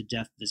radar after the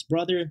death of his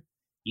brother.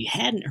 You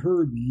hadn't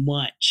heard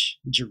much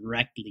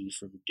directly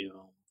from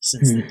Doom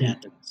since the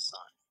death of his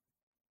son.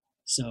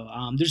 So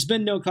there's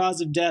been no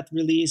cause of death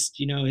released.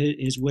 You know,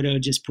 his widow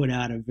just put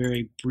out a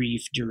very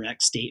brief,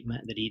 direct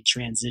statement that he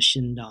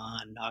transitioned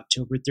on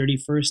October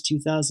 31st,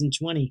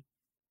 2020.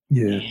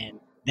 Yeah. And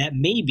that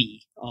may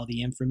be all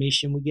the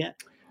information we get.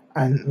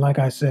 And like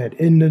I said,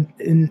 in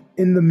the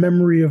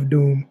memory of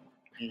Doom,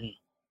 Mhm.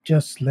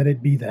 just let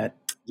it be that.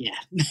 Yeah,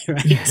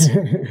 right.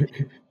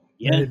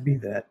 Let it be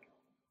that.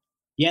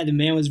 Yeah, the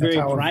man was very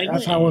private.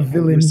 That's how a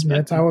villain.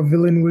 That's how a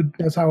villain would.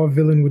 That's how a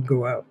villain would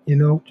go out. You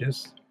know,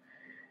 just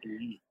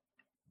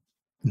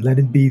let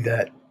it be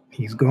that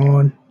he's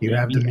gone. You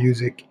have the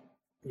music.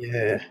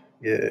 Yeah,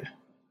 yeah.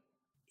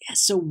 Yeah.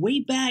 So way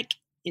back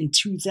in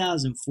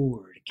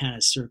 2004, to kind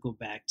of circle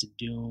back to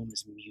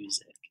Doom's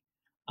music,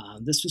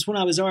 this was when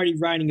I was already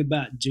writing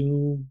about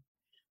Doom.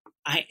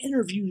 I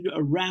interviewed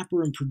a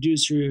rapper and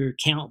producer,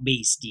 Count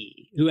Bass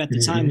D, who at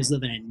the time was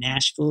living in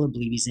Nashville. I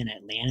believe he's in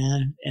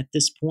Atlanta at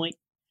this point.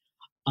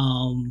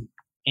 And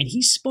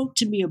he spoke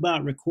to me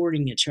about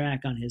recording a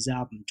track on his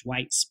album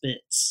Dwight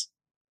Spitz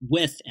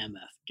with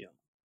MF Doom.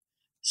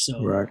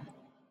 So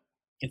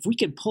if we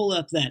could pull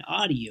up that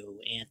audio,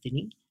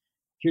 Anthony,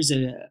 here's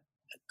a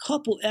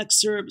couple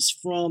excerpts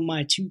from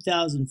my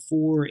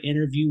 2004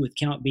 interview with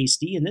Count Bass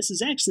D, and this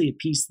is actually a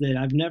piece that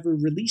I've never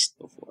released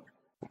before.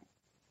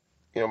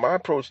 You know, my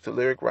approach to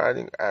lyric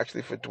writing,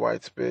 actually for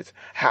Dwight Spitz,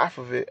 half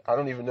of it, I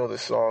don't even know the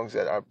songs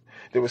that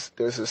there's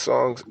the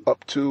songs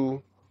up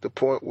to the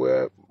point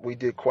where we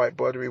did Quite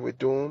Buttery with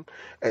Doom,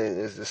 and then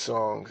there's the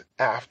songs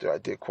after I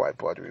did Quite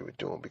Buttery with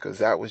Doom, because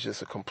that was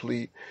just a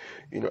complete,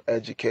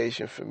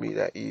 education for me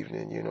that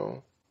evening,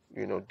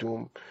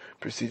 Doom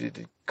proceeded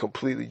to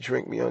completely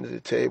drink me under the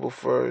table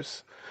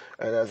first,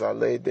 and as I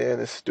laid there in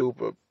the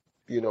stupor,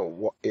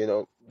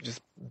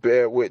 just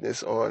bear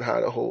witness on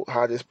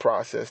how this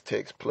process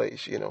takes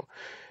place.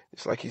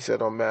 It's like he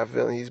said on Matt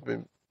Villain, he's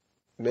been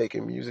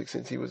making music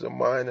since he was a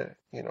minor.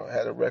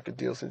 Had a record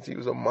deal since he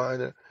was a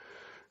minor.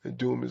 And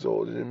Doom is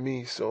older than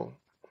me, so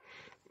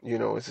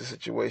it's a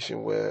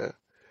situation where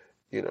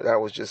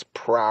that was just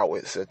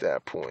prowess at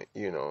that point.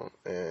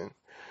 And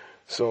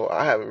so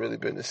I haven't really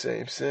been the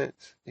same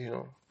since. I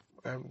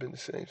haven't been the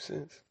same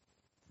since.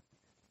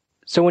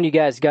 So when you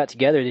guys got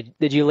together,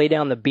 did you lay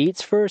down the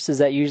beats first? Is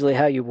that usually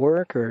how you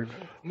work, or?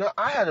 No,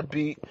 I had a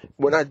beat.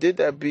 When I did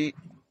that beat,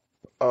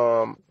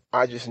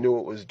 I just knew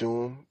it was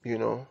Doom.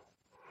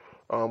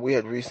 We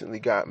had recently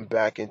gotten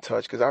back in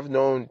touch because I've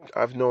known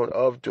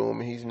of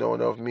Doom and he's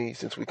known of me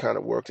since we kind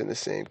of worked in the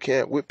same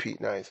camp with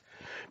Pete Nice.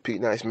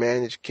 Pete Nice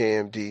managed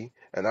KMD,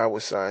 and I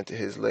was signed to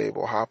his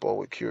label Hoppo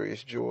with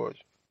Curious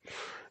George,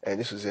 and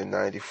this was in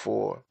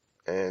 '94,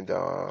 and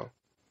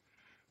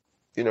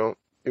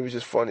it was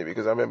just funny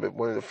because I remember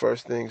one of the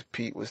first things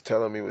Pete was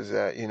telling me was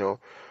that,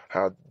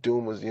 how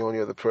Doom was the only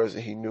other person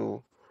he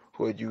knew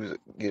who had used,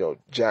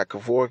 Jack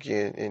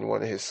Kevorkian in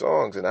one of his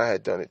songs, and I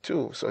had done it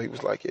too. So he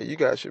was like, yeah, you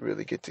guys should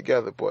really get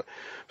together. But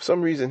for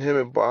some reason, him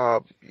and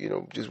Bob, we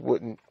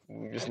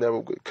just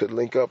never could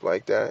link up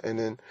like that. And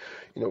then,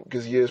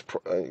 because years,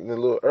 a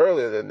little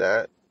earlier than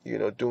that,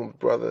 Doom's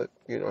brother,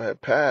 had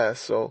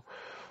passed. So,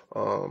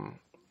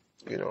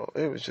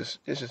 it's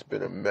just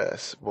been a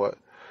mess. But,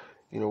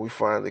 we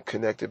finally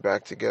connected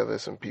back together.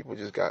 Some people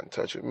just got in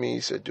touch with me,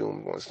 said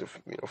Doom wants to,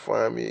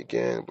 find me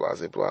again, blah,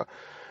 blah, blah.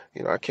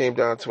 I came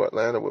down to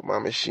Atlanta with my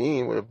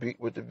machine with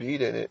the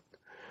beat in it.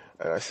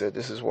 And I said,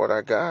 this is what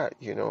I got.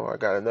 I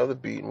got another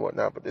beat and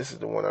whatnot, but this is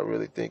the one I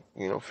really think,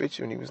 fits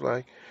you. And he was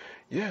like,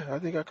 yeah, I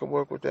think I can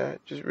work with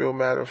that. Just real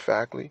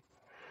matter-of-factly.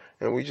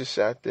 And we just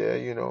sat there,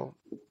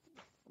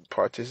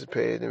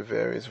 participated in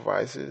various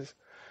vices.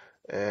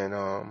 And,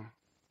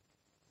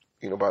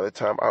 by the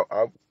time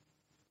I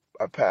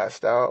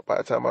passed out, by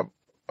the time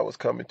I was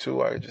coming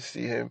to, I could just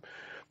see him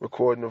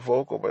recording the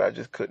vocal, but I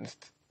just couldn't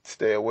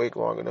stay awake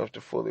long enough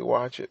to fully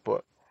watch it.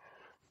 But,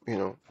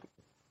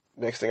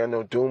 next thing I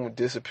know, Doom would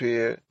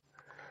disappear,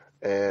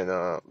 and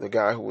the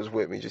guy who was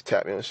with me just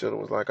tapped me on the shoulder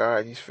and was like, all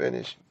right, he's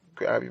finished.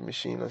 Grab your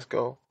machine, let's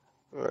go.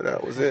 And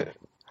that was it.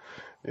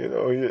 He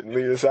didn't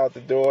lead us out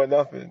the door,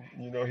 nothing.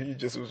 He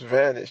just was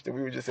vanished, and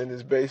we were just in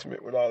his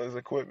basement with all his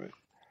equipment.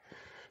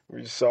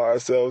 We just saw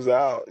ourselves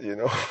out,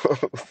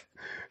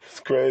 It's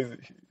crazy.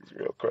 It's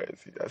real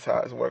crazy. That's how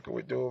it's working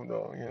with Doom,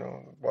 though,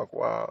 buck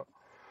wild.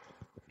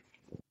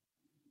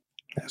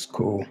 That's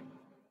cool.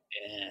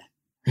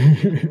 Yeah.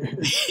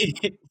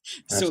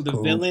 So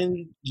the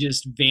villain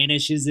just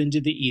vanishes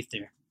into the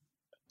ether.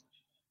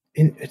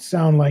 It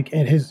sounds like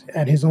at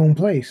his own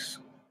place.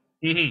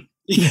 Mm-hmm.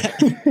 Yeah.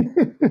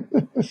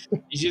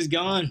 He's just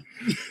gone.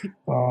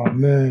 Oh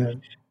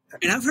man.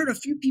 And I've heard a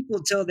few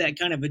people tell that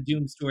kind of a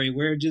Doom story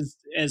where just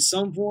at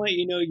some point,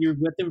 you're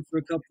with him for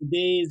a couple of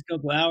days, a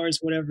couple of hours,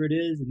 whatever it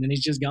is, and then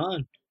he's just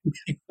gone.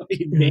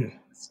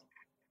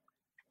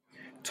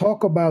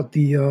 Talk about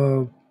the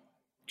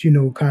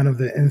kind of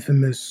the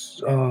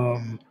infamous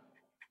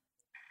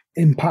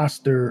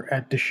imposter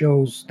at the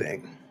shows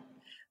thing.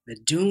 The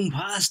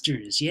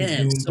Doomposters, yeah.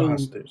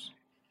 Doomposters. So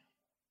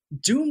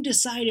Doom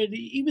decided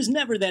he was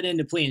never that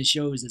into playing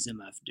shows as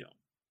MF Doom.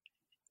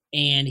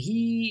 And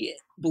he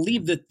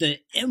believed that the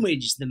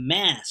image, the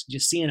mask,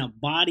 just seeing a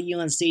body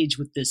on stage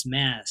with this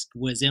mask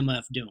was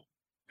MF Doom.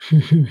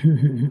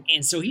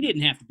 And so he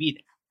didn't have to be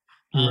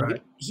there.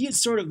 Right. He had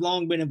sort of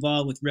long been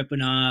involved with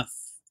ripping off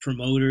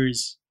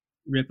promoters,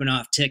 ripping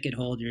off ticket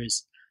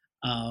holders,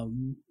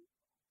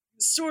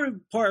 sort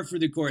of par for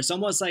the course.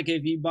 Almost like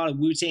if you bought a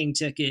Wu-Tang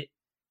ticket,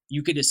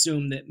 you could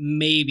assume that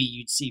maybe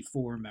you'd see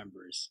 4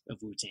 members of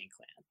Wu-Tang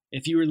Clan.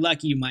 If you were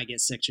lucky, you might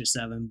get 6 or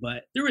 7,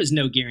 but there was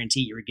no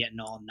guarantee you were getting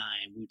all 9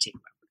 Wu-Tang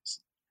members.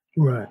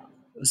 Right.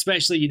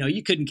 Especially,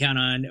 you couldn't count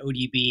on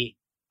ODB.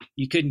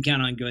 You couldn't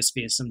count on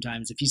Ghostface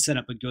sometimes. If he set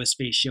up a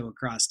Ghostface show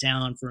across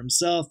town for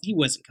himself, he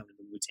wasn't coming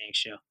to the Wu-Tang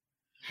show.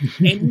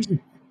 And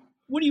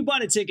when you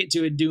bought a ticket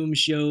to a Doom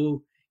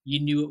show, you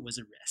knew it was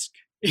a risk.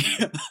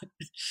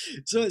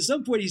 So at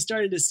some point, he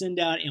started to send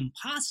out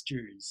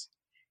imposters.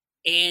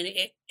 And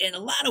in a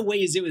lot of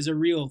ways, it was a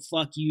real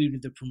fuck you to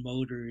the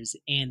promoters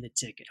and the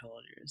ticket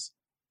holders,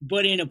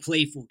 but in a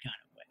playful kind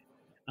of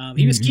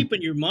way. He was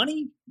keeping your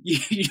money.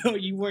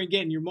 You weren't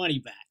getting your money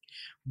back.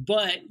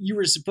 But you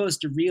were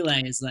supposed to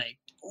realize, like,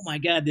 oh my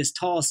God, this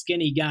tall,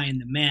 skinny guy in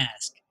the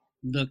mask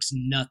looks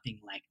nothing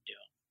like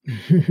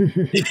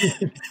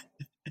Doom.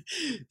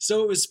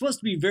 So it was supposed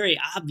to be very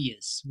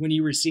obvious when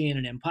you were seeing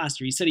an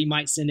imposter. He said he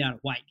might send out a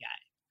white guy.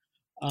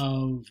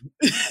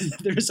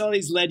 There's all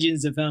these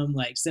legends of him,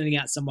 like, sending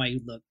out somebody who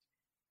looked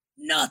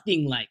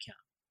nothing like him.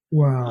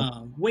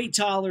 Wow. Way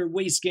taller,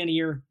 way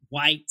skinnier,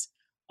 white.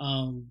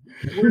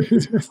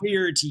 It's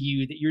clear to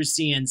you that you're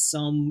seeing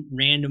some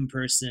random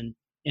person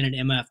in an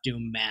MF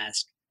Doom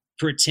mask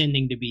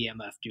pretending to be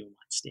MF Doom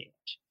on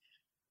stage.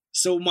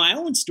 So my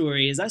own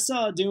story is I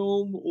saw a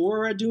Doom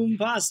or a Doom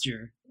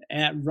poster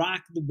at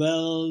Rock the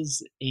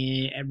Bells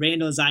at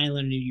Randall's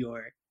Island, New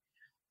York.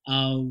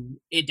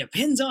 It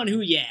depends on who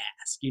you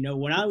ask.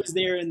 When I was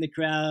there in the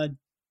crowd,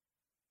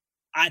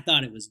 I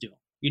thought it was Doom.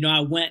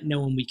 I went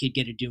knowing we could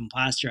get a Doom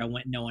poster. I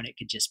went knowing it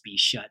could just be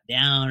shut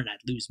down and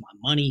I'd lose my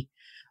money.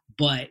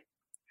 But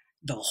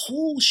the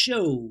whole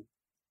show,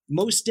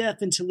 Mos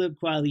Def and Talib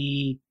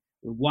Kweli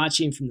were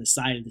watching from the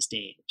side of the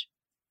stage.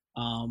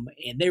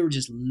 And they were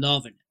just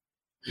loving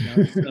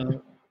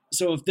it.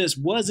 So if this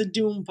was a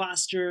Doom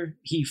poster,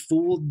 he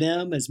fooled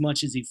them as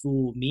much as he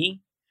fooled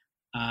me.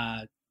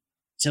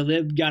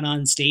 Talib got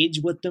on stage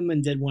with them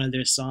and did one of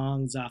their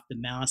songs off the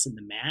Mouse and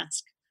the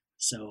Mask.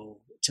 So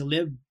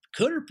Talib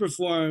could have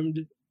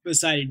performed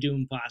beside a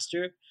Doom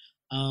poster.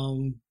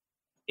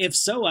 If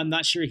so, I'm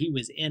not sure he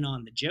was in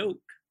on the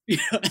joke.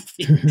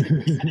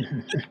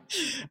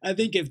 I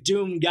think if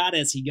Doom got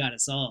us, he got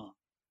us all.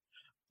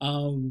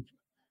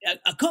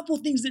 A couple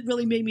of things that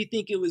really made me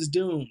think it was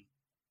Doom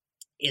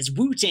is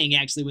Wu-Tang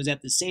actually was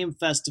at the same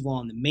festival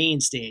on the main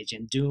stage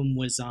and Doom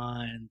was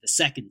on the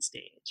second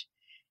stage.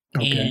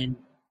 Okay. And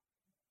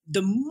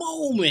the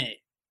moment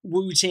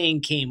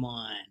Wu-Tang came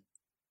on,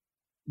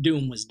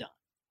 Doom was done.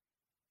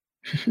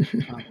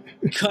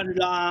 Cut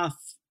it off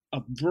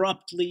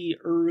abruptly,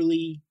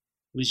 early,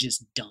 was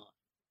just done.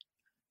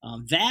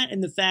 That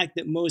and the fact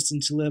that Mos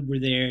and Talib were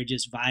there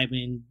just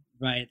vibing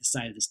right at the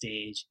side of the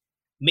stage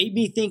made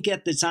me think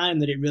at the time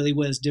that it really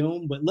was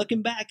Doom. But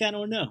looking back, I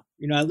don't know.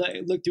 I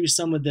looked through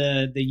some of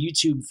the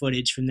YouTube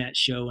footage from that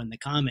show and the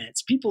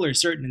comments. People are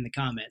certain in the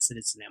comments that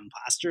it's an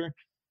imposter.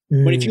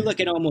 But if you look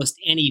at almost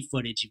any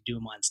footage of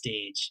Doom on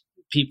stage,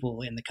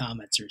 people in the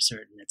comments are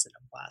certain it's an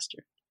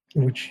imposter.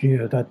 Which,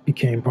 that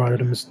became part of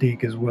the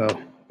mystique as well.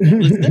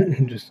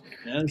 Just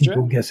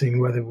people guessing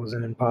whether it was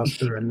an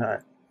imposter or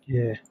not.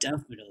 Yeah.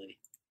 Definitely.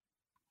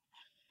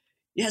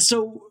 Yeah,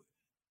 so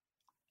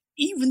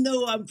even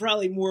though I'm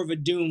probably more of a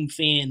Doom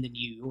fan than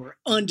you, or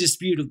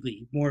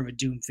undisputably more of a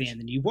Doom fan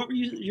than you, what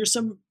were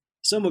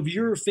some of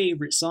your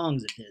favorite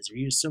songs of his, or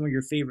some of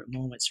your favorite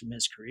moments from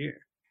his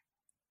career?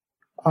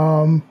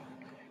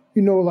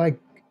 Like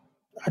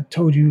I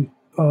told you,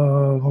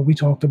 we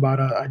talked about,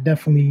 I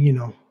definitely,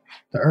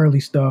 the early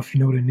stuff, the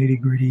nitty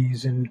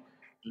gritties and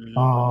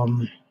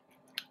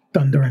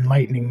Thunder and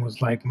Lightning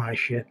was like my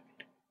shit.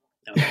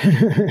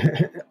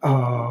 Okay.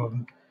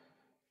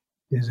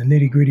 There's a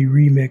Nitty Gritty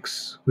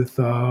remix with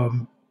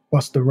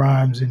Busta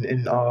Rhymes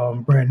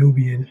and Brand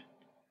Nubian.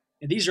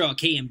 And these are all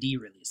KMD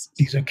releases.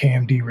 These are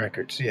KMD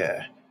records,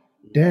 yeah.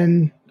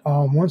 Then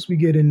once we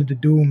get into the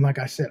Doom, like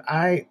I said,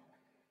 I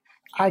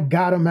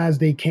got them as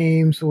they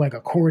came. So like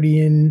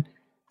Accordion,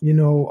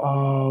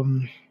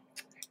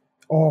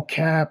 all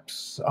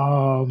caps.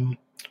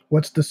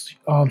 What's the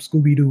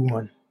Scooby-Doo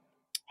one?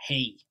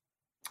 Hey.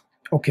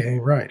 Okay,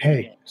 right.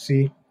 Hey, yeah.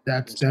 See,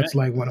 that's right.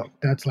 like one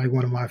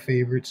of my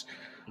favorites.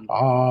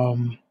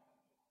 I'm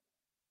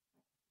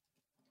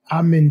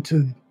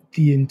into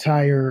the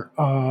entire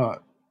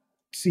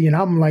and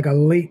I'm like a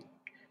late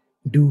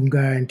Doom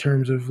guy in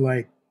terms of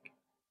like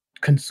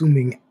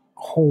consuming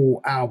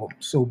whole album.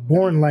 So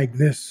Born Like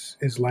This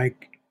is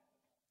like,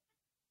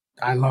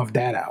 I love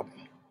that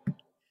album.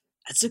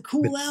 That's a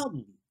cool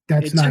album.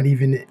 That's not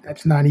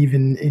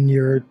even in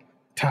your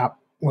top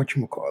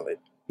whatchamacallit.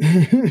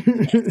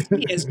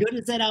 As good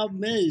as that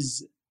album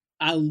is,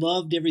 I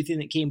loved everything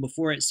that came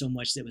before it so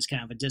much that it was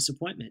kind of a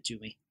disappointment to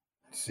me.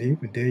 See,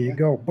 but there you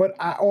go. But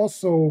I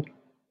also,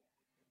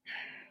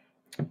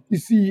 you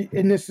see,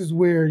 and this is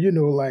where,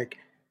 like,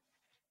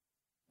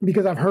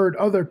 because I've heard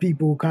other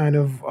people kind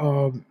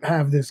of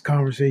have this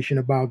conversation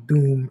about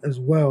Doom as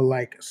well.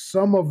 Like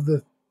some of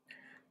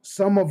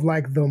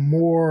like the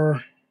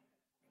more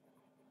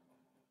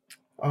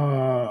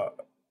uh,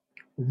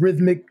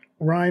 rhythmic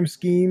rhyme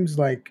schemes,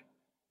 like,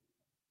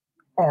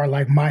 are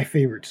like my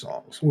favorite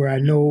songs. Where I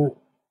know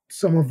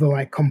some of the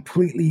like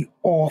completely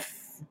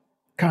off,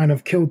 kind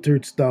of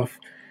kiltered stuff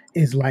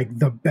is like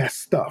the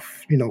best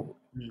stuff,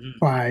 Hmm.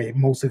 by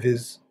most of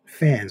his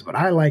fans. But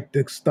I like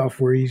the stuff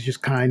where he's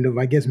just kind of,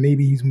 I guess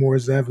maybe he's more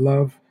Zev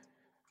Love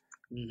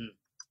Hmm.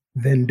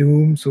 than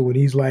Doom. So when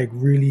he's like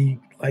really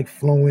like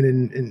flowing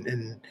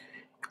and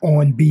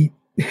on beat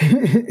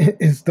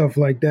and stuff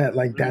like that,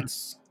 like Hmm.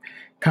 that's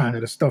kind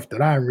of the stuff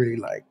that I really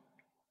like.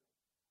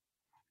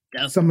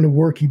 Definitely. Some of the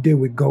work he did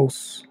with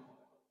Ghost,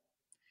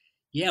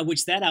 Yeah,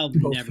 which that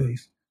album never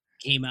Ghostface.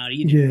 came out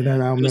either, Yeah, man.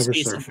 that album never Ghostface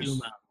and Doom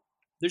surfaced. album.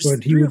 There's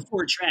But he 3 or would,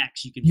 4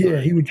 tracks you can yeah,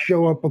 find. he would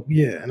show up.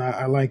 Yeah, and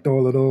I liked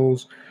all of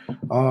those.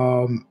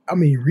 I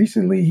mean,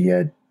 recently he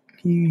had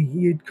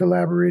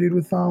collaborated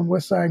with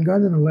West Side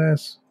Gun in the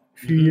last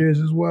few Hmm. years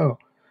as well.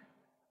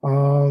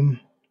 Um,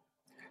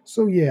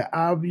 so yeah,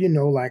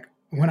 like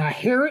when I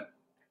hear it,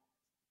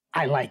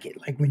 I like it.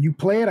 Like when you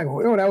play it, I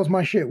go, "Oh, that was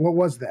my shit. What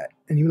was that?"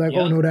 And you're like,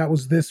 "Oh Yep. no, that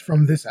was this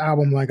from this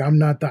album." Like I'm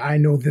not I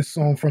know this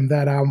song from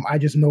that album. I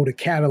just know the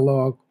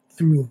catalog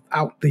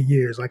throughout the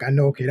years. Like I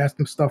know, okay, that's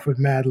the stuff with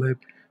Madlib.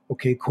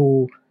 Okay,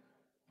 cool.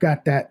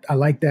 Got that. I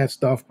like that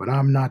stuff, but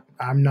I'm not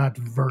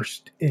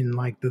versed in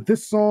like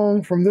this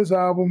song from this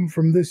album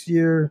from this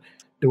year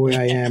the way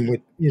I am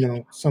with,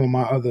 some of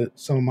my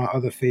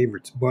other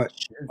favorites. But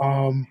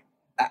Sure.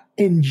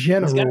 in He's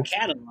got a general,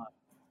 catalog.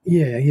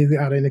 yeah, he's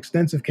got an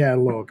extensive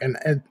catalog, and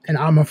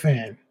I'm a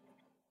fan.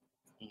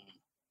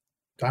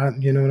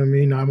 You know what I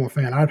mean? I'm a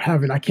fan.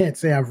 I can't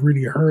say I've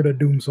really heard a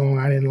Doom song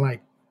I didn't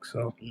like.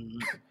 So,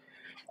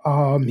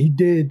 he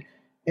did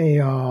a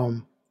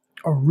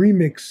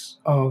remix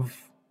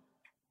of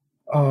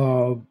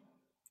uh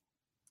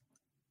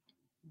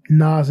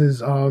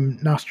Nas's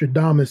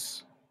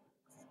Nostradamus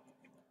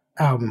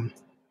album,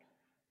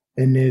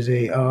 and there's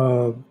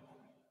a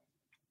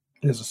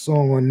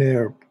song on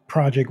there,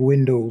 Project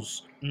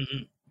Windows, Hmm.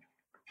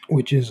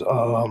 which is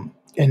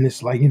and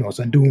it's like, it's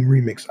a Doom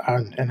remix.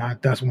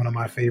 That's one of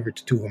my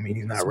favorites too. I mean,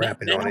 he's not So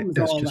rapping that on it. album's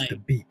That's all just the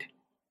like, beat.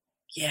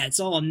 yeah, it's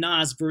all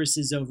Nas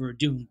verses over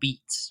Doom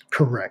beats.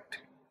 Correct.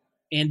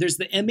 And there's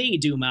the MA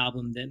Doom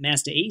album that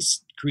Master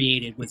Ace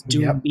created with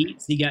Doom Yep.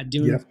 beats. He got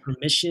Doom's Yep.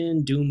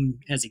 permission. Doom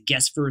has a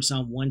guest verse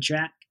on one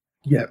track.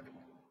 Yep.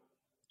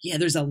 Yeah,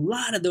 there's a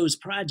lot of those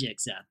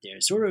projects out there.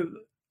 Sort of,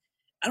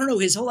 I don't know,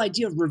 his whole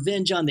idea of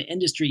revenge on the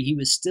industry, he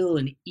was still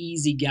an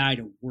easy guy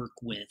to work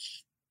with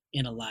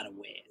in a lot of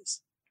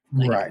ways.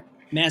 Like, Right.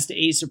 Master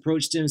Ace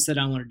approached him and said,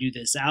 I want to do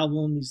this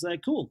album. He's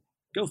like, cool,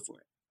 go for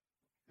it.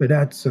 But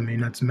that's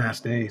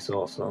Master Ace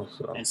also.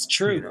 So That's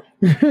true.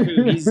 you know.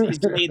 True. He's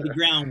laid the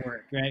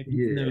groundwork, right? People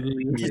Yeah, know who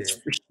he is yeah.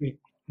 for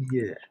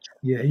sure.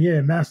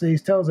 Yeah. Master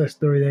Ace tells that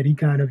story that he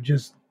kind of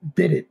just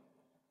did it,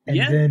 and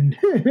Yeah. then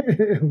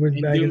went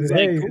And back and Doom's said,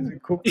 like, "Hey, cool." is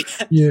it cool?"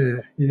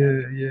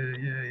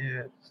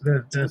 Yeah.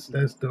 So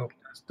that's dope.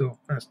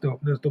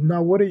 That's dope.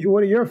 Now, what are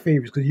your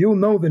favorites? Because you'll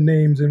know the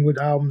names and what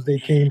albums they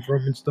came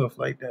from and stuff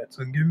like that.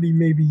 So give me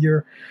maybe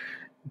your,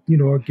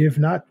 or give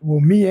not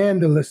me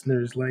and the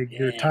listeners like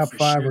your Yeah, top for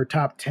 5 sure. or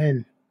top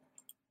 10.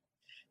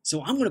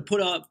 So I'm going to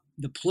put up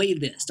the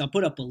playlist. I'll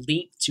put up a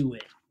link to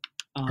it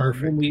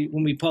Perfect.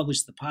 when we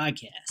publish the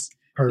podcast.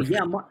 But Perfect.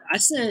 yeah, I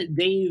sent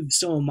Dave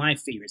some of my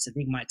favorites. I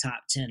think my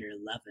top 10 or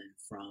 11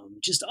 from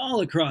just all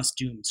across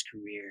Doom's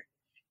career.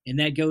 And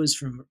that goes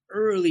from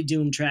early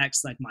Doom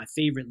tracks like My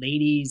Favorite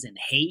Ladies and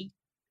Hey,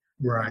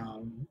 Right.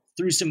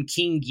 through some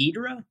King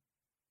Ghidorah.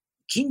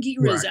 King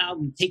Ghidorah's Right.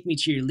 album, Take Me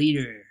to Your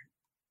Leader,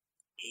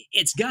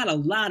 it's got a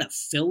lot of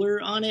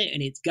filler on it,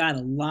 and it's got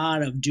a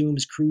lot of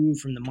Doom's crew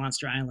from the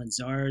Monster Island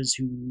Czars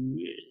who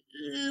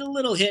a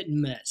little hit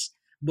and miss.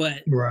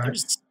 But Right.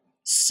 there's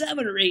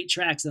 7 or 8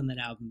 tracks on that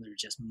album that are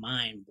just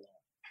mind blowing.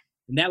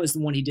 And that was the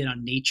one he did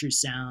on Nature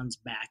Sounds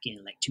back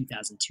in like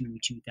 2002,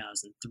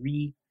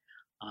 2003.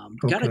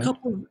 Got a Okay.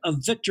 couple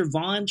of Victor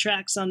Vaughn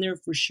tracks on there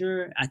for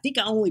sure. I think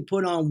I only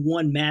put on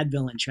one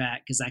Madvillain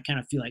track because I kind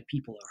of feel like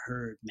people have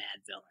heard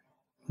Madvillain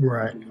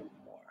Right. a little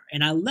more.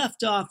 And I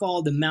left off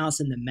all the Mouse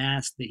and the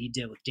Mask that he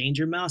did with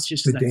Danger Mouse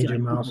just The because I feel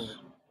Danger like Mouse.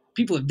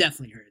 people have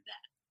definitely heard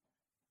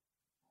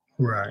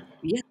that. Right.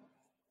 Yeah,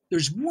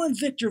 there's one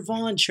Victor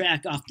Vaughn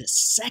track off the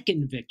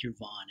second Victor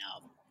Vaughn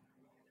album,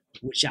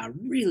 which I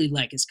really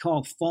like. It's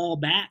called Fall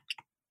Back.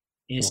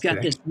 And it's got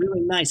Okay. this really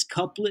nice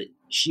couplet.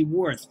 She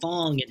wore a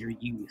thong in her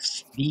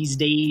youth. These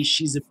days,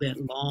 she's a bit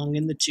long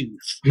in the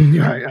tooth.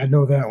 Right. I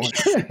know that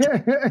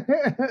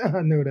one.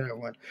 I know that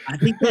one. I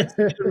think that's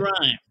a good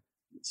rhyme.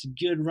 It's a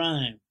good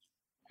rhyme.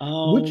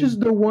 Which is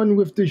the one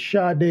with the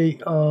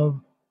Sade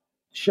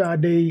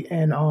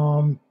and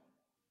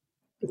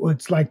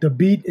it's like the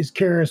beat is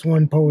KRS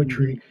One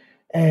poetry,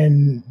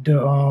 and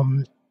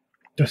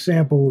the the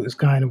sample is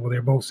kind of, well,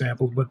 they're both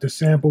samples, but the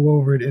sample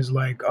over it is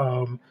like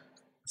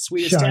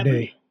Sweetest Taboo.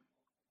 Sade.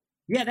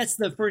 Yeah, that's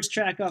the first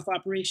track off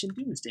Operation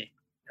Doomsday.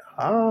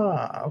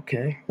 Ah,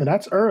 okay. Well,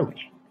 that's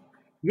early.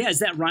 Yeah, is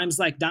that Rhymes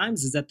Like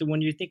Dimes? Is that the one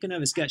you're thinking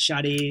of? It's got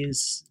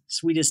Sade's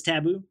Sweetest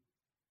Taboo.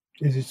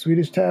 Is it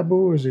Sweetest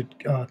Taboo or is it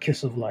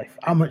Kiss of Life?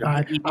 I'm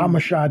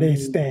a Sade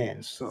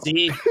stan. So.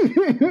 See?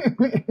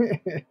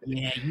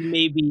 Yeah, you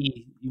may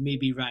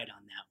be right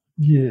on that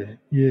one.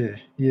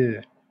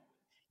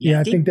 Yeah.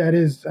 I think that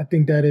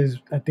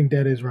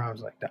is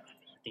Rhymes Like Dimes.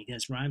 I think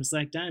that's Rhymes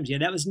Like Dimes. Yeah,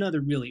 that was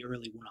another really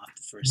early one off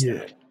the first Yeah.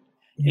 album.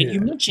 And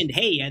you mentioned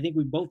Hey. I think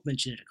we both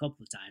mentioned it a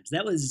couple of times.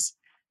 That was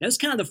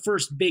kind of the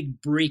first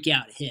big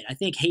breakout hit. I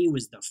think Hey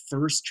was the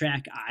first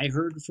track I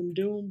heard from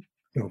Doom.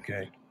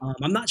 Okay.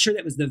 I'm not sure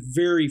that was the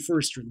very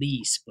first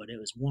release, but it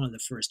was one of the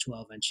first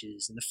 12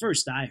 inches and the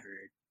first I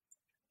heard.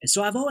 And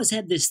so I've always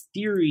had this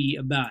theory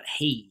about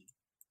Hey,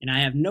 and I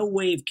have no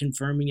way of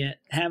confirming it.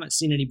 I haven't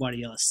seen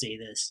anybody else say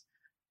this.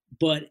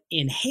 But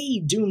in Hey,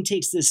 Doom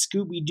takes this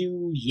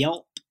Scooby-Doo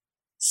Yelp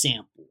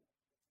sample,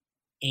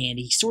 and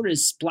he sort of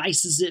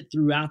splices it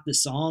throughout the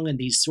song in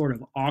these sort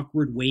of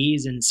awkward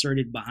ways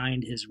inserted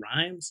behind his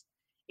rhymes.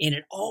 And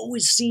it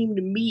always seemed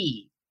to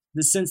me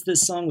that since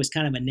this song was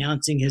kind of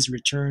announcing his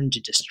return to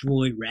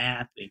destroy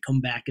rap and come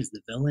back as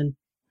the villain,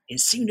 it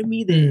seemed to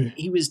me that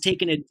he was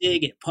taking a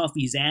dig at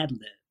Puffy's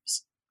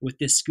ad-libs with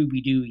this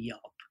Scooby-Doo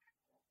Yelp.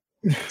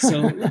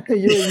 So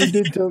you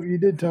did tell me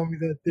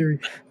that theory.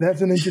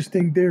 That's an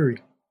interesting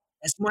theory.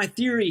 That's my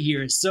theory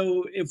here.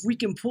 So if we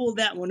can pull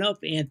that one up,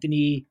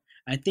 Anthony,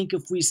 I think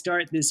if we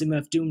start this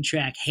MF Doom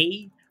track,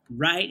 Hey,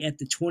 right at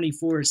the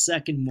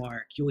 24-second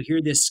mark, you'll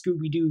hear this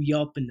Scooby-Doo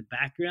Yelp in the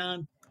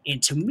background.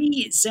 And to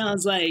me, it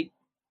sounds like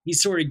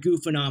he's sort of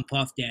goofing on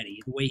Puff Daddy,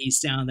 the way he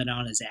sounded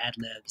on his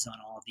ad-libs on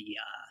all the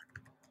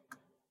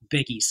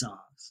Biggie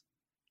songs.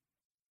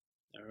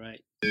 All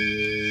right.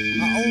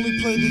 I only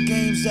play the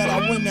games that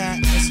I win at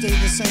and stay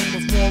the same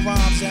with more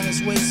rhymes and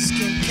his ways to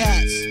skin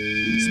cats.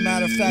 As a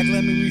matter of fact,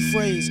 let me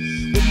rephrase.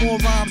 With more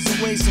rhymes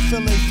and ways to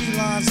fillet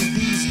felines in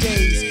these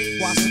days.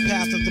 Watch the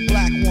path of the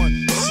black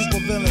one, the super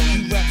villain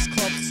who reps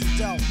clubs to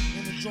dealt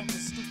in the drunken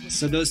stupid.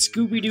 So those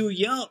Scooby-Doo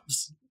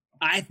Yelps,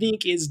 I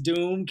think, is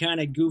Doom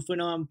kind of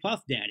goofing on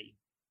Puff Daddy.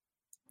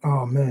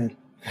 Oh, man.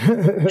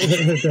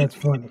 That's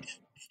funny.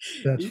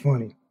 That's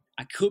funny.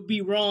 I could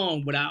be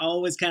wrong, but I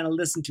always kind of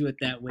listen to it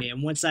that way.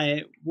 And once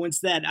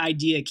that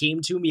idea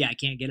came to me, I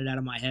can't get it out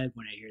of my head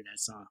when I hear that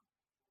song.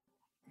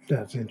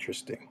 That's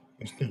interesting.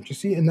 You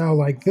see, and now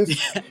like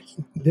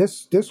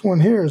this one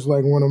here is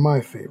like one of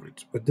my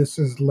favorites, but this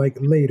is like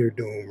later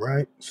Doom,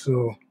 right?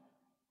 So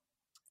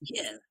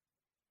yeah.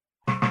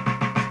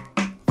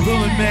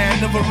 Villain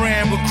man never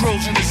ran with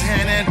crows in his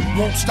hand and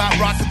won't stop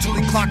rocking till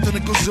he clocked in a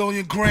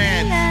gazillion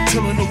grand.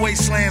 Tilling the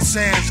wasteland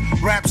sands,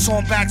 raps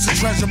on backs and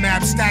treasure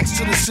maps, stacks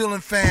to the ceiling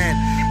fan.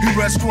 He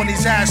rests on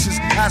his ashes,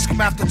 ask him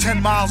after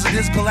 10 miles in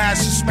his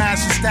galoshes,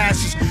 smash his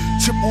stashes.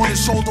 Chip on his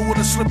shoulder with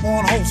a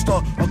slip-on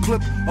holster, a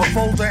clip, a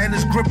folder, and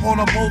his grip on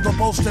a boulder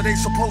bolster. They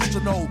supposed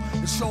to know.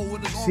 The show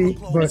in his see,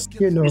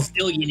 but you know,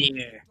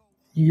 Gazillionaire.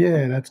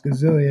 Yeah, that's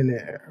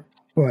Gazillionaire.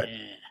 But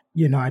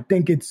you know, I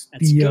think it's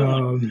that's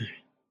the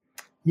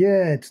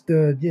yeah, it's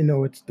the, you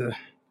know, it's the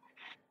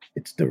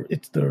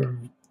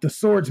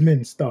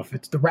swordsman stuff.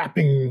 It's the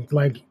rapping,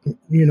 like,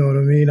 you know what I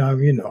mean?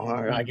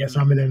 I guess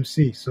I'm an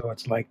MC, so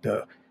it's like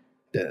the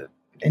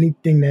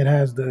anything that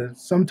has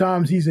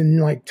sometimes he's in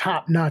like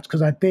top notch,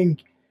 because I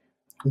think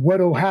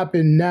what'll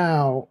happen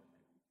now,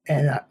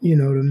 and you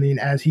know what I mean,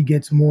 as he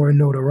gets more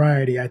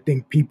notoriety, I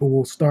think people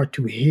will start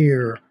to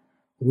hear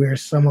where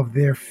some of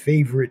their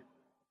favorite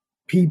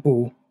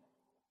people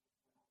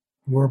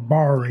were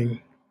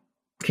borrowing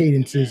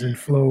cadences and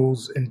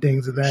flows and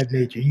things of that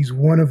nature. He's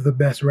one of the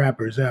best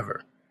rappers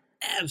ever.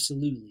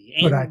 Absolutely.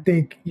 But I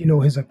think, you know,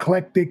 his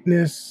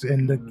eclecticness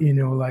and the, you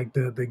know, like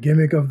the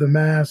gimmick of the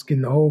mask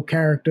and the whole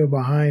character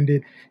behind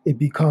it, it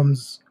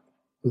becomes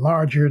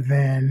larger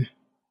than,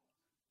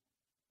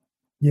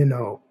 you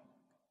know,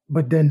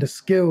 but then the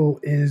skill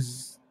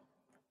is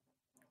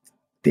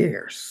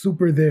there,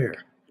 super there.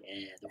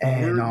 Yeah,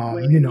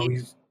 and you know,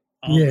 he's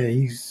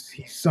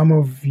some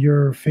of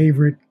your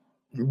favorite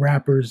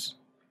rappers'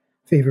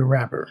 favorite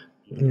rapper.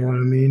 You know what I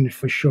mean?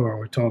 For sure.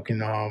 We're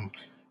talking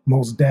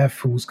Mos Def,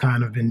 who's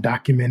kind of been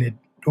documented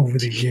over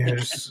the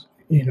years,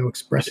 you know,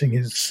 expressing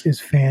his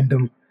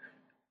fandom.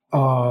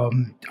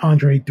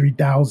 Andre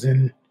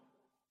 3000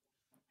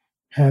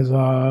 has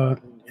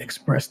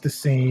expressed the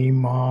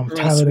same.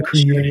 Tyler the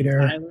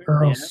Creator,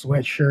 Earl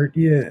Sweatshirt.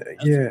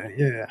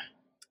 Yeah.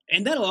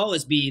 And that'll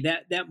always be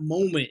that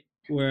moment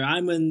where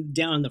I'm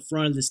down in the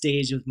front of the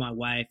stage with my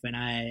wife, and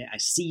I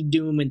see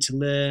Doom and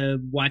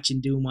Talib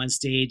watching Doom on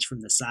stage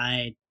from the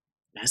side.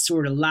 And I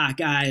sort of lock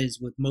eyes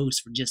with Mos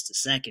for just a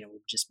second, and we're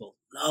just both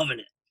loving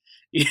it.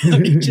 You know,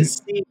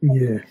 just seeing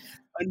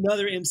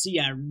another MC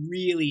I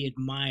really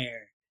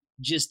admire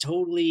just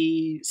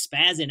totally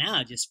spazzing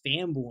out, just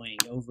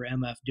fanboying over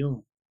MF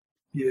Doom.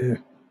 Yeah.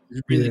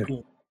 It's really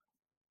cool.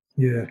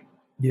 Yeah.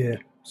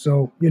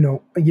 So,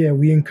 yeah,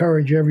 we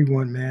encourage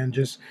everyone, man.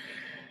 Just,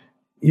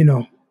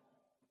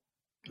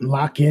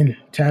 lock in,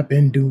 tap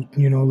in, do,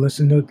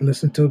 listen to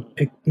listen to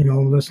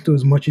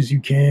as much as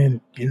you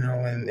can,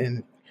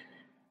 and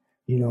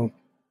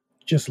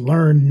just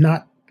learn,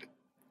 not,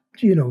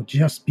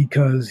 just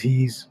because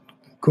he's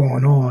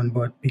going on,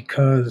 but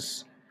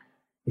because,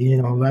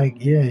 you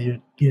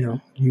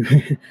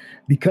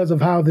because of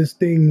how this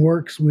thing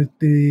works with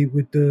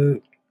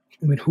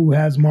who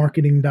has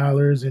marketing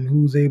dollars and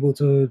who's able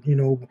to,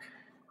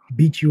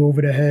 beat you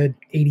over the head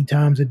 80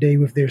 times a day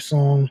with their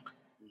song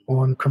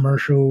on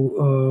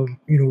commercial,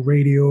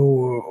 radio,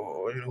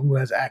 or who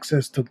has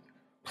access to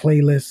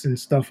playlists and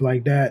stuff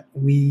like that.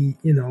 We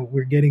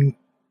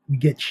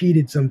get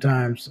cheated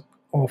sometimes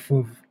off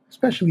of,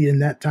 especially in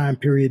that time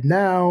period.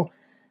 Now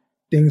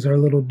things are a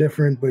little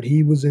different, but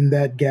he was in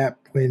that gap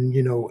when,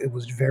 it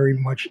was very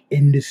much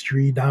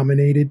industry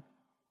dominated.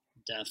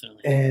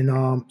 Definitely. And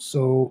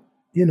so,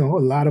 a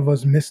lot of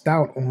us missed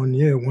out on,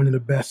 one of the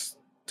best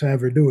to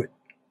ever do it.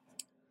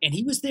 And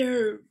he was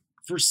there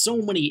for so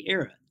many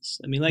eras.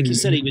 I mean, like you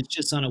said, he was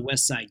just on a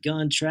West Side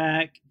Gun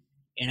track.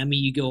 And I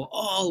mean, you go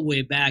all the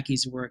way back,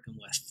 he's working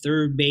with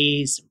Third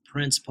Base and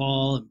Prince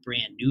Paul and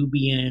Brand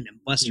Nubian and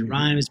Busta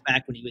Rhymes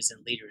back when he was in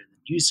Later in the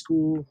New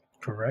School.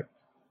 Correct.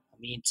 I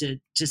mean, to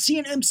see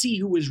an MC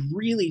who was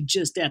really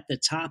just at the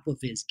top of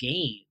his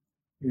game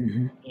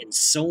in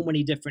so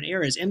many different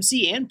eras,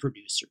 MC and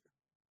producer.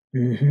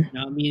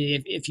 I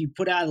mean, if you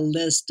put out a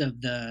list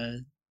of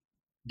the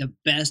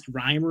best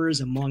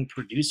rhymers among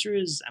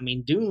producers, I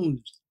mean,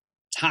 Doom's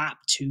top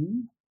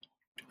 2.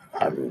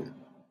 I mean,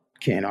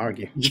 can't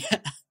argue.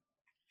 Yeah,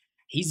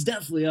 he's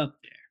definitely up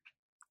there.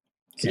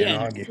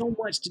 Can't argue. So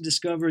much to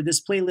discover.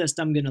 This playlist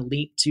I'm going to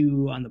link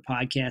to on the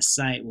podcast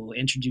site will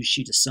introduce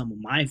you to some of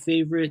my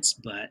favorites,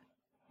 but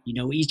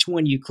each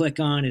one you click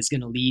on is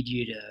going to lead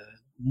you to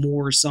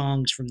more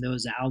songs from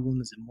those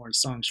albums and more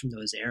songs from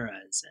those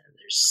eras. And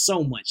there's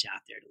so much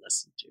out there to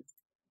listen to.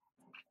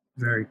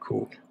 Very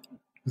cool.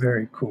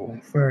 Very cool.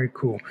 Very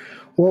cool.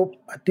 Well,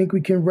 I think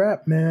we can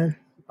wrap, man.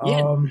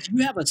 Yeah. Do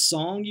you have a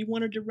song you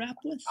wanted to wrap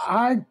with?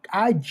 I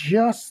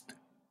just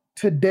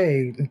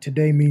today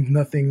means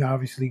nothing,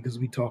 obviously, because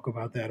we talk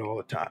about that all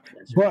the time.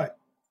 Right.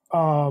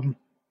 But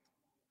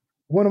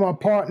one of my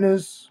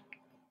partners,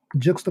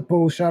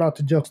 Juxtapose, shout out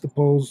to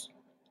Juxtapose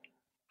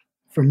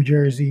from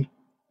Jersey,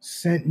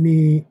 sent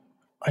me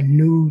a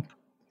new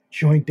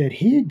joint that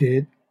he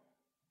did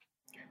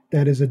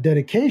that is a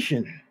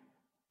dedication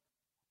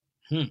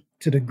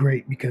to the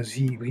great, because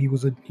he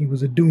was a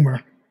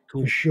doomer.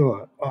 Cool. For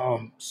sure.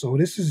 So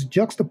this is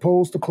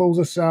Juxtapose to close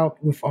us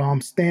out with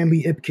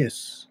Stanley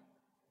Ipkiss.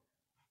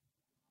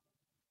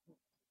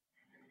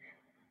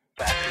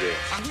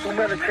 So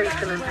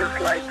meditation is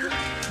just like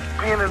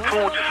being in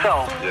tune with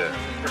yourself.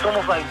 Yeah. It's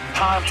almost like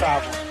time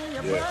travel.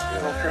 Yeah. You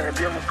know what I'm saying?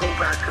 Be able to go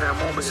back to that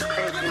moment, as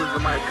painful as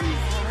it might be.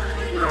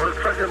 There's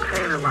certain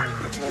pain in life.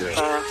 You know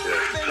what I'm saying?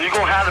 Yeah. So you're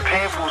going to have the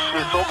painful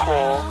shit,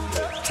 so-called.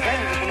 Pain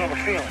is just another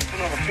feeling. It's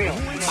another feeling.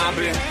 I've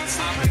been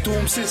through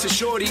them since a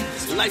shorty.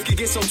 Life could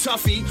get so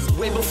toughy.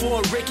 Way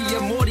before Ricky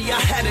and Morty, I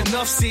had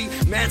enough. See,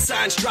 mad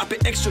signs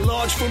dropping extra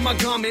large for my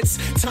garments.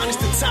 Tarnish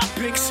the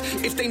topics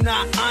if they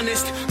not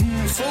honest.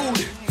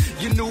 Food.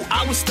 You knew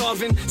I was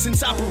starving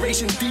since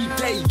Operation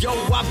D-Day. Yo,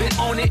 I've been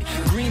on it.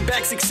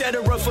 Greenbacks,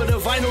 etc. for the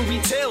vinyl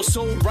retail.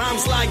 Sold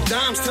rhymes like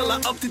dimes till I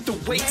upped it the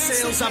weight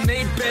sales. I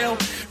made bail.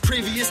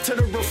 Previous to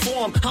the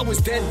reform, I was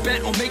dead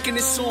bent on making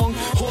this song.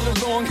 All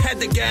along, had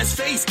the gas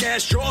face,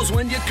 gas draws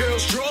when your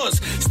girl's drawers.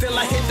 Still,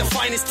 I hit the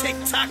finest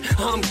TikTok.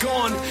 I'm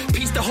gone.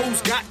 Piece the hoes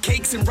got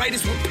cakes and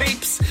writers with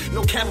papes.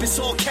 No cap, it's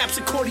all caps,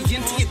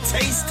 accordion to your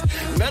taste.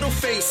 Metal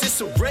face,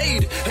 it's a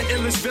raid. The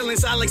illest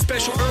villains, I like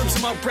special herbs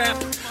in my rap.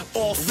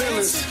 All feelings.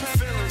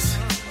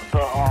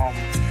 The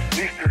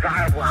least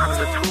desirable out of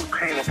the two,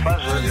 pain and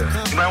pleasure.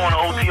 Yeah. You might want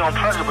to OT on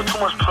pleasure, but too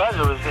much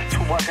pleasure is just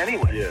too much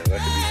anyway. Yeah, that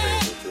can be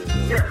painful too.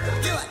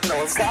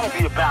 Yeah, it's got to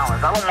be a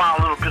balance. I don't mind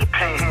a little bit of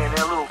pain here and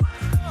there, a little.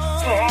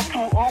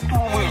 All through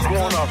when we was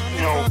growing up,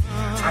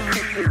 I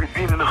appreciated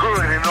being in the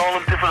hood and all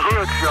them different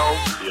hoods, yo.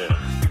 Yeah.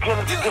 You get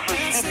into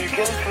different shit, you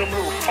get into them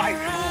little fights,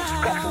 little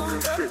scuffles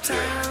and shit.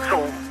 Yeah. So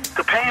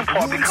the pain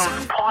part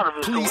becomes a part of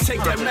it. Please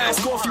take that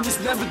mask off, you was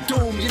never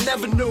doomed, you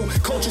never knew.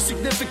 Culture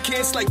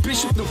significance like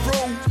Bishop the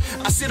Room.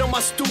 I sit on my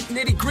stoop,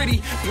 nitty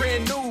gritty,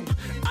 brand noob.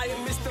 I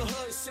am Mr.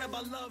 Hood, Seb,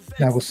 I love that.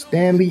 That was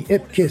Stanley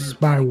Ipkiss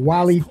by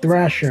Wally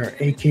Thrasher,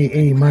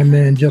 aka my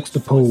man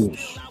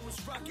Juxtapose.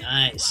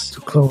 Nice.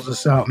 To close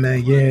us out,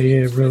 man.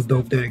 Yeah, real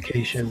dope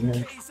dedication,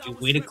 man. Good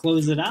way to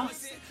close it out.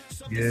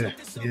 Yeah.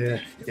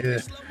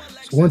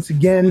 So once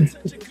again,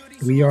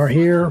 we are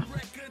here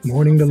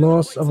mourning the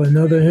loss of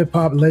another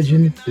hip-hop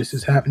legend. This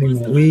is happening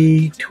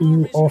way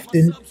too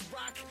often.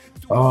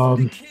 But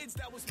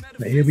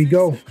here we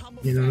go.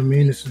 You know what I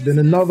mean? This has been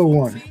another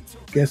one.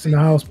 Guest in the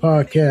House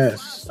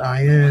podcast.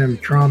 I am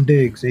Trom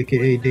Diggs,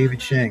 aka David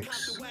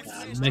Shanks.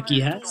 Mickey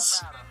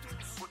Hess.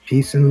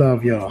 Peace and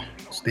love, y'all.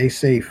 Stay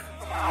safe.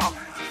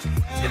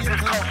 If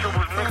this culture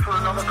was mixed with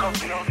another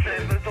culture,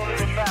 it don't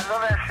even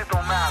matter.